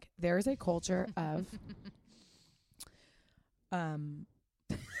saying like, there is a culture of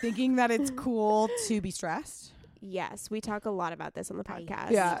thinking that it's cool to be stressed. Yes, we talk a lot about this on the I hate podcast.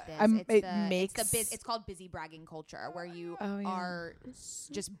 Yeah. this. It It's called busy bragging culture, where you Oh, yeah. are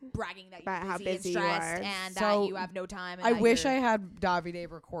just bragging that About you're how busy, busy and you stressed are. and So, that you have no time. And I that wish you're- I had Davide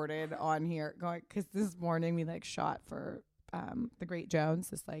recorded on here going, because this morning we like shot for the Great Jones,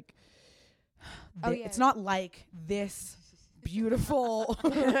 this like, Oh, yeah. it's not like this beautiful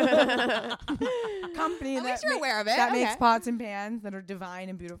company At that, least you're aware of it. that Okay. makes pots and pans that are divine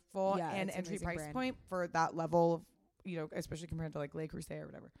and beautiful Yeah, and it's an entry amazing price brand. point for that level of, especially compared to like Le Creuset or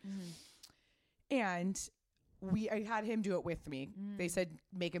whatever. Mhm. And I had him do it with me. They said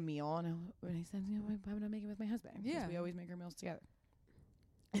make a meal, and I said, why would I make it with my husband? Because we always make our meals together.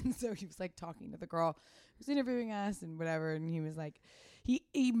 And so he was like talking to the girl who's interviewing us and whatever, and he was like,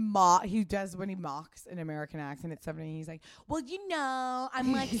 he does when he mocks an American accent at somebody. He's like, well,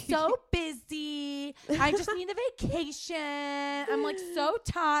 I'm like so busy. I just need a vacation. I'm like so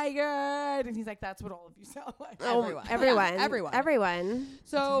tired. And he's like, that's what all of you sound like. Everyone.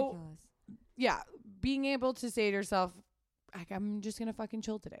 So yeah, being able to say to yourself, like, I'm just gonna fucking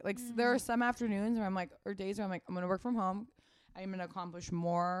chill today. Like there are some afternoons where I'm like, or days where I'm like, I'm gonna work from home. I'm going to accomplish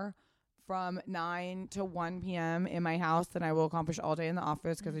more from 9 to 1 p.m. in my house than I will accomplish all day in the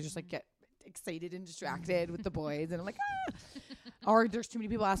office because I just like get excited and distracted with the boys. And I'm like, or there's too many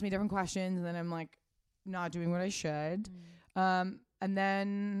people asking me different questions. And then I'm like not doing what I should. And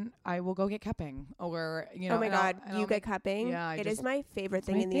then I will go get cupping or, oh my God, you get cupping? Yeah. It is my favorite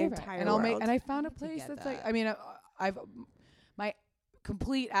thing in the entire world. And I found a place that's like, I mean, I've my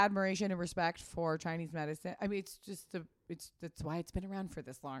complete admiration and respect for Chinese medicine. I mean, it's just that's why it's been around for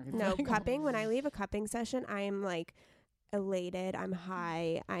this long. It's no, cupping, when I leave a cupping session, I am like elated. I'm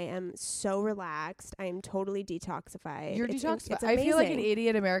high. I am so relaxed. I am totally detoxified. You're detoxified. I feel like an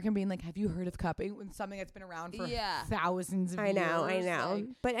idiot American being like, have you heard of cupping? When something that's been around for thousands of years. I know. Like,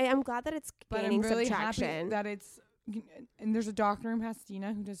 but I'm glad that it's gaining some traction. That it's, and there's a doctor in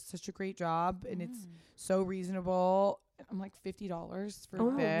Pasadena who does such a great job, and it's so reasonable. I'm like $50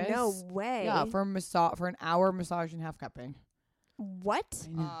 for this. No way. Yeah, for an hour massage and half cupping. What?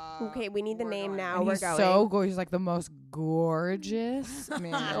 Okay, we need the name now. And we're he's going. So gorgeous. He's like the most gorgeous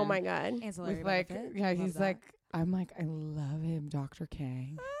man. Oh my God. Ancillary like, benefit. yeah, he's like, I'm like, I love him, Dr.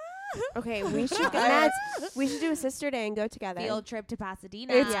 K. Okay, we should do a sister day and go together. Field trip to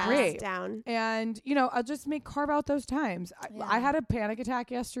Pasadena. It's great. Down. And I'll just carve out those times. I had a panic attack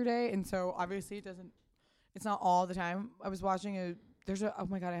yesterday, and so obviously it's not all the time. I was watching oh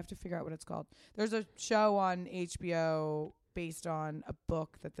my God, I have to figure out what it's called. There's a show on HBO based on a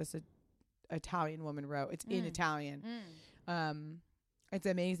book that this Italian woman wrote. It's in Italian. It's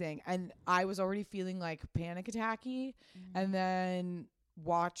amazing. And I was already feeling like panic attacky, and then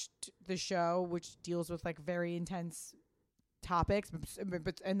watched the show, which deals with like very intense topics,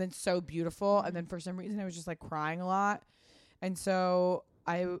 and then so beautiful. And then for some reason I was just like crying a lot. And so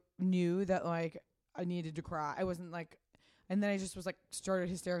I knew that like I needed to cry. I wasn't like, and then I just was like started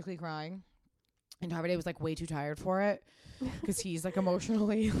hysterically crying, and Davide was like way too tired for it because he's like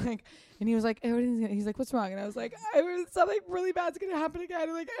emotionally like, and he was like, he's like, what's wrong? And I was like, something really bad's gonna happen again,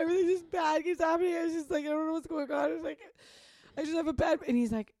 and like everything just bad keeps happening. I was just like, I don't know what's going on. I was like, I just have a bad, and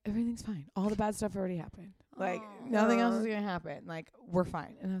he's like, everything's fine. All the bad stuff already happened. Like nothing else is gonna happen. Like we're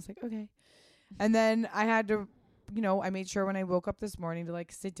fine. And I was like, okay. And then I had to, I made sure when I woke up this morning to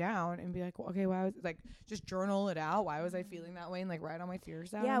like sit down and be like, well, okay, why was like just journal it out? Why was I feeling that way? And like write all my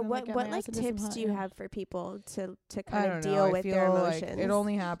fears down. Yeah. And then, what like tips do you have for people to kind of deal with their emotions? Like it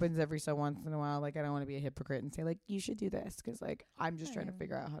only happens every so once in a while. Like I don't want to be a hypocrite and say like you should do this because like I'm just trying to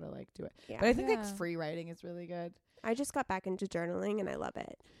figure out how to like do it. Yeah. But I think like free writing is really good. I just got back into journaling and I love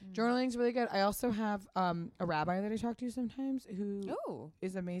it. Journaling's really good. I also have a rabbi that I talk to sometimes who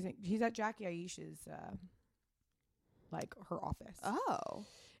is amazing. He's at Jackie Aisha's like her office. Oh.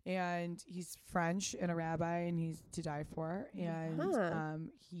 And he's French and a rabbi, and he's to die for. And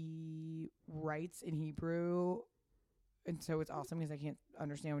he writes in Hebrew, and so it's awesome because I can't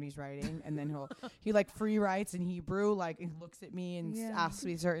understand what he's writing. And then he like free writes in Hebrew, like and looks at me and asks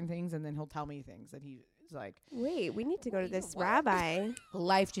me certain things, and then he'll tell me things that he's like, wait, we need to go to this rabbi.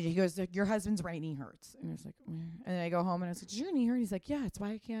 Life changing. He goes, your husband's right knee hurts. And I was like, where? And then I go home and I was like, does your knee hurt? He's like, yeah, it's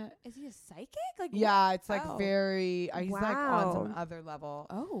why I can't. Is he a psychic? Like, yeah, what? It's like very, he's like on some other level.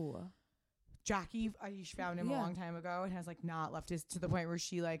 Oh. Jackie Aish found him a long time ago and has like not left his, to the point where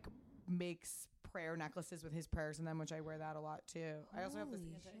she like makes prayer necklaces with his prayers in them, which I wear that a lot too. I also have this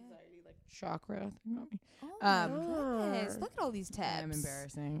anti-anxiety like chakra thing on me. Oh my goodness. Look at all these tips. I'm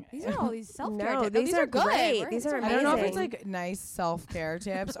embarrassing. These are all these self-care tips. These are good. Great. These are amazing. I don't know if it's like nice self-care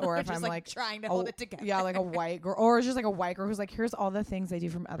tips or if I'm like trying to hold it together. Yeah, like a white girl, or just like a white girl who's like, here's all the things I do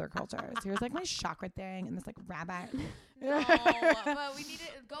from other cultures. Here's like my chakra thing and this like rabbi. No, but we need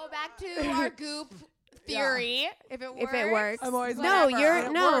to go back to our goop theory. If it works. I'm always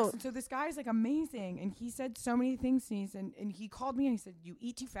no. So this guy's like amazing, and he said so many things to me, and he called me and he said, you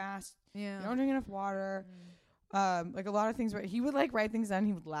eat too fast. Yeah. You don't drink enough water. Like a lot of things where he would like write things down,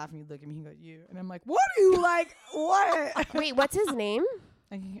 he would laugh and he'd look at me, he'd go, you, and I'm like, what are you like? What? Wait, what's his name?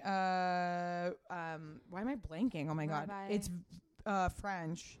 Why am I blanking? Oh my God. It's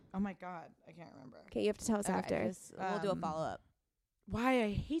French. Oh my God. I can't remember. Okay, you have to tell us after. We'll do a follow-up. Why I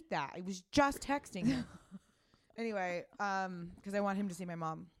hate that. I was just texting him. Anyway, because I want him to see my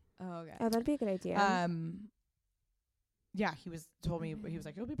mom. Oh, okay. Oh, that'd be a good idea. Yeah, he told me, he was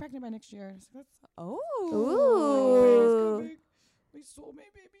like, you'll be pregnant by next year. So that's Ooh. my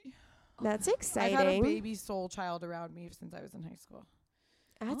soulmate baby. That's I've had a exciting. baby soul child around me since I was in high school.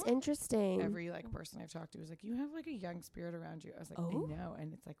 That's interesting. Every like person I've talked to was like, you have like a young spirit around you. I was like, I know,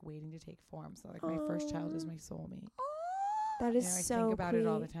 and it's like waiting to take form. So like my first child is my soulmate. That is And I so think about it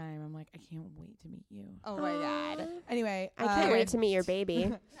all the sweet. time. I'm like, I can't wait to meet you. Oh my god. Anyway, I can't wait to meet your baby. Yeah,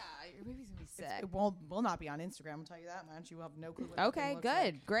 your baby's gonna be sick. It will not be on Instagram. I'll tell you that much. You will have no clue. What the Okay, thing looks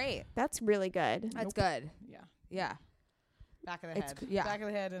good, like. great. That's really good. That's good. Yeah, Yeah. back of the It's head. yeah. Back of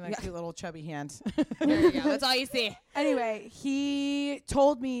the head and a Yeah. cute little chubby hand. There you go. That's all you see. Anyway, he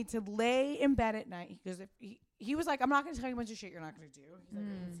told me to lay in bed at night because if he was like, I'm not going to tell you a bunch of shit you're not going to do. He's like,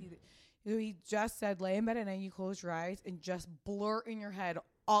 I can see that. He just said, lay in bed at night, you close your eyes, and just blur in your head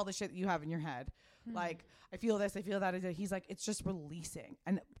all the shit that you have in your head. Like, I feel this, I feel that. He's like, it's just releasing.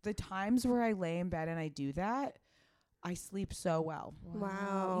 And the times where I lay in bed and I do that, I sleep so well.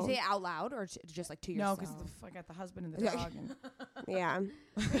 Wow. You say it out loud or just like to No, yourself? because I got the husband and the Yeah. dog. And, Yeah.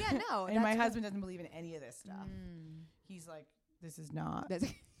 Yeah, no. and my that's husband doesn't believe in any of this stuff. He's like, this is not. good.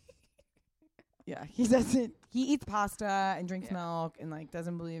 Yeah, he doesn't. He eats pasta and drinks milk and like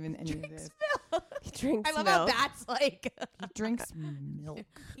doesn't believe in any of this. He drinks I love milk. how that's like. He drinks milk.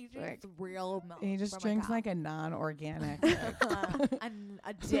 He drinks real milk. And he just from a drinks cow. like a non-organic.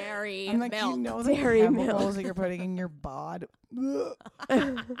 a dairy I'm like, milk. you know the Dairy chemicals milk. that you're putting in your bod.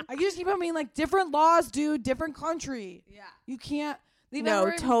 I just keep on being like, different laws, dude, different country. Yeah. You can't.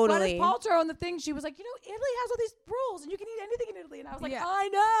 No, totally. Gwyneth Paltrow on the thing, she was like, you know, Italy has all these rules, and you can eat anything in Italy. And I was like, Yeah. I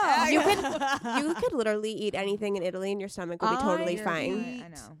know. You could literally eat anything in Italy and your stomach would be totally I fine. I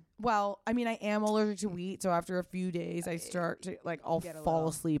know. Well, I mean, I am allergic to wheat, so after a few days, I start to like I'll Get a fall little-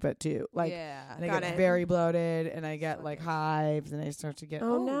 asleep at 2. Like, yeah. and I Got get it. very bloated, and I get like hives, and I start to get.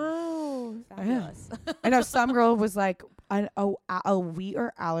 Oh no. Fabulous. I know some girl was like a wheat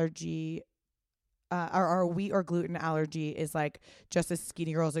or allergy. Or a wheat or gluten allergy is like just a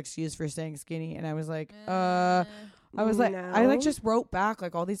skinny girl's excuse for staying skinny, and I was like, I was like, I like No. just wrote back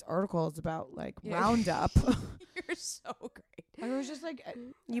like all these articles about like Yeah. Roundup. You're so great. I was just like,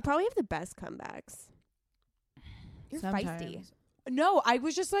 You probably have the best comebacks. You're feisty. sometimes. No, I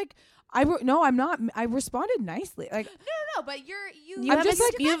was just like, no, I'm not. I responded nicely. Like, No, but you You have, just a,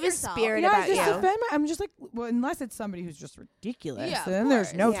 like- you have a yourself. spirit yeah, I about just you. defend I'm just like, well, unless it's somebody who's just ridiculous, Yeah, of then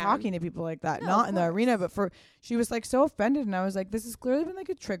there's no course. Yeah. talking to people like that. No, Not of in the course. arena, but she was like so offended, and I was like, this has clearly been like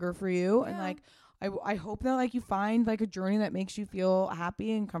a trigger for you, and Yeah. like, I hope that like you find like a journey that makes you feel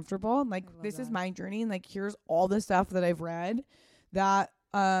happy and comfortable, and like I love this is that. my journey, and like here's all the stuff that I've read that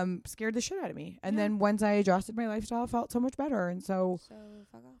scared the shit out of me, and Yeah. then once I adjusted my lifestyle, I felt so much better, and so. So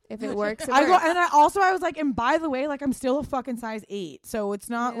fuck off. If it works, it I go, works. and I was like, and by the way, like I'm still a fucking size 8, so it's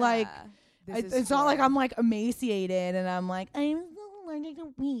not like it's not like I'm like emaciated and I'm like I'm allergic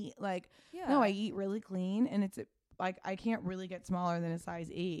to wheat. Like no, I eat really clean, and it's like I can't really get smaller than a size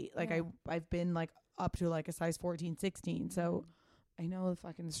 8. Like Yeah. I've been like up to like a size 14, 16. So I know the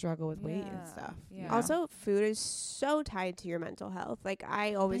fucking struggle with weight and stuff. Yeah. you know? Also, food is so tied to your mental health. Like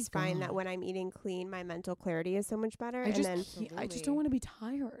I always find that God. when I'm eating clean, my mental clarity is so much better. I And just then I just don't want to be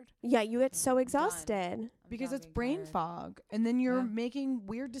tired yeah, you get so exhausted. because it's brain fog, and then you're Yeah. making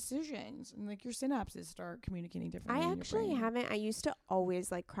weird decisions, and like your synapses start communicating differently. I in your actually brain. haven't. I used to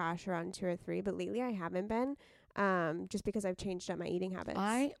always like crash around 2 or 3, but lately I haven't been. Just because I've changed up my eating habits.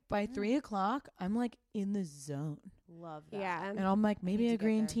 By 3 o'clock, I'm like in the zone. love that. yeah. And I'm like, maybe need a to get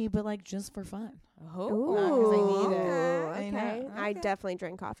green there. tea, but like just for fun. Ooh, Not 'cause I need it. okay. I know. I Okay. definitely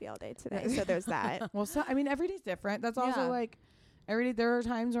drank coffee all day today, so there's that. Well, so I mean, every day's different. That's also Yeah. like every day. There are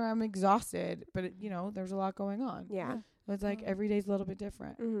times where I'm exhausted, but it, there's a lot going on. Yeah. So it's like every day's a little bit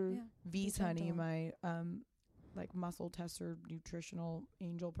different. Mm-hmm. Yeah. V's Be honey, gentle. my like muscle tester, nutritional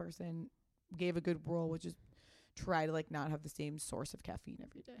angel person, gave a good rule, which is try to like not have the same source of caffeine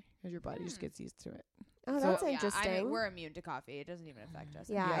every day because your body just gets used to it. Oh, So- that's Yeah, interesting. we're immune to coffee. It doesn't even affect us.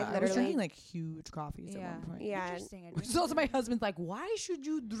 Yeah, I I was literally- drinking like huge coffees at one point. Yeah. Interesting. I Which didn't is also know my husband's like, why should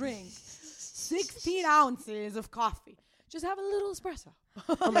you drink 16 ounces of coffee? Just have a little espresso.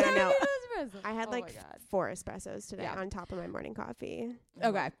 Oh my god, no! that. I had Oh like my God. 4 espressos today Yeah. on top of my morning coffee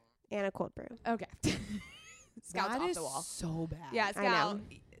Okay. and a cold brew. Okay. Scout's That off is the wall. so bad. Yeah, I know. Scout.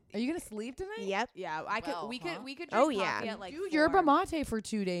 Are you gonna sleep tonight? Yep. Yeah, I could. Well, We huh? could drink Oh, coffee yeah. at like Do 4. yerba mate for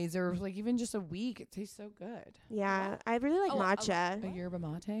 2 days or like even just a week. It tastes so good. Yeah, I really like Oh, matcha. A yerba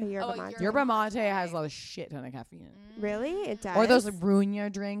mate? A yerba Oh, mate. Yerba mate has a shit ton of caffeine in it. Really? It does. Or those Runya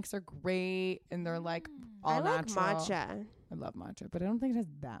drinks are great, and they're like all I like natural. matcha. I love matcha, but I don't think it has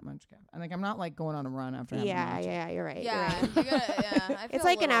that much caffeine. Like, I'm not like going on a run after having matcha. Yeah, you're right. Yeah, You're right. you gotta, yeah. I It's feel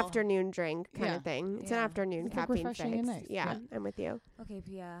like a an little- afternoon drink kind of thing. It's an Yeah. afternoon It's like caffeine refreshing fix. and nice. Yeah, Yeah. I'm with you. Okay,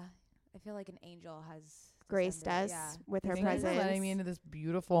 Pia. I feel like an angel has Graced descended. us with her Thank you for presence. letting me into this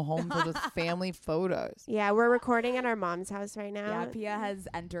beautiful home filled with family photos. Yeah, we're recording at our mom's house right now. Yeah, Pia has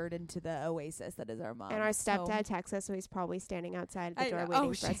entered into the oasis that is our mom. And our stepdad texts us, so he's probably standing outside the I door know. waiting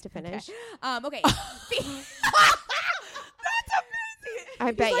Oh, for us shit. to finish. Okay.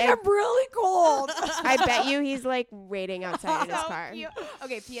 I bet like, you. I'm really cold. I bet you he's like waiting outside in his So car. cute.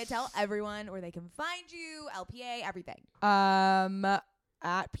 Okay, Pia, tell everyone where they can find you, LPA, everything.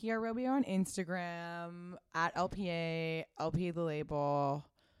 At Pia Robio on Instagram, at LPA the label.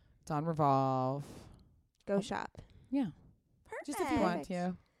 It's on Revolve. Go shop. Yeah. Just if you want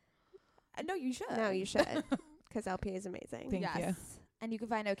to. No, you should. No, you should, because LP is amazing. Thank you. And you can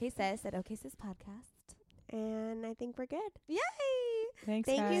find OK Sis at OK Sis Podcast. And I think we're good. Yay! Thanks,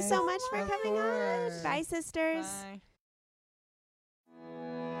 Thank you guys. so much for Of coming on. course. Bye, sisters. Bye.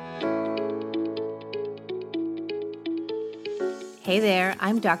 Hey there,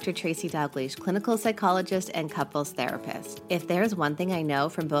 I'm Dr. Tracy Dalglish, clinical psychologist and couples therapist. If there's one thing I know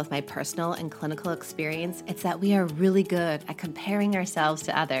from both my personal and clinical experience, it's that we are really good at comparing ourselves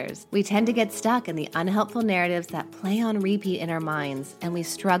to others. We tend to get stuck in the unhelpful narratives that play on repeat in our minds, and we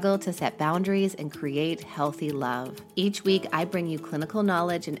struggle to set boundaries and create healthy love. Each week, I bring you clinical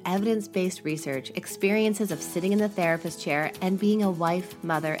knowledge and evidence-based research, experiences of sitting in the therapist chair, and being a wife,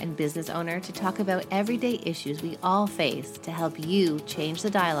 mother, and business owner to talk about everyday issues we all face to help you change the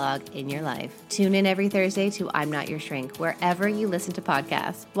dialogue in your life. Tune in every Thursday to I'm Not Your Shrink, wherever you listen to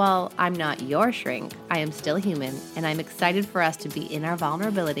podcasts. While I'm not your shrink, I am still human, and I'm excited for us to be in our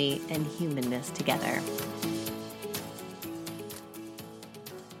vulnerability and humanness together.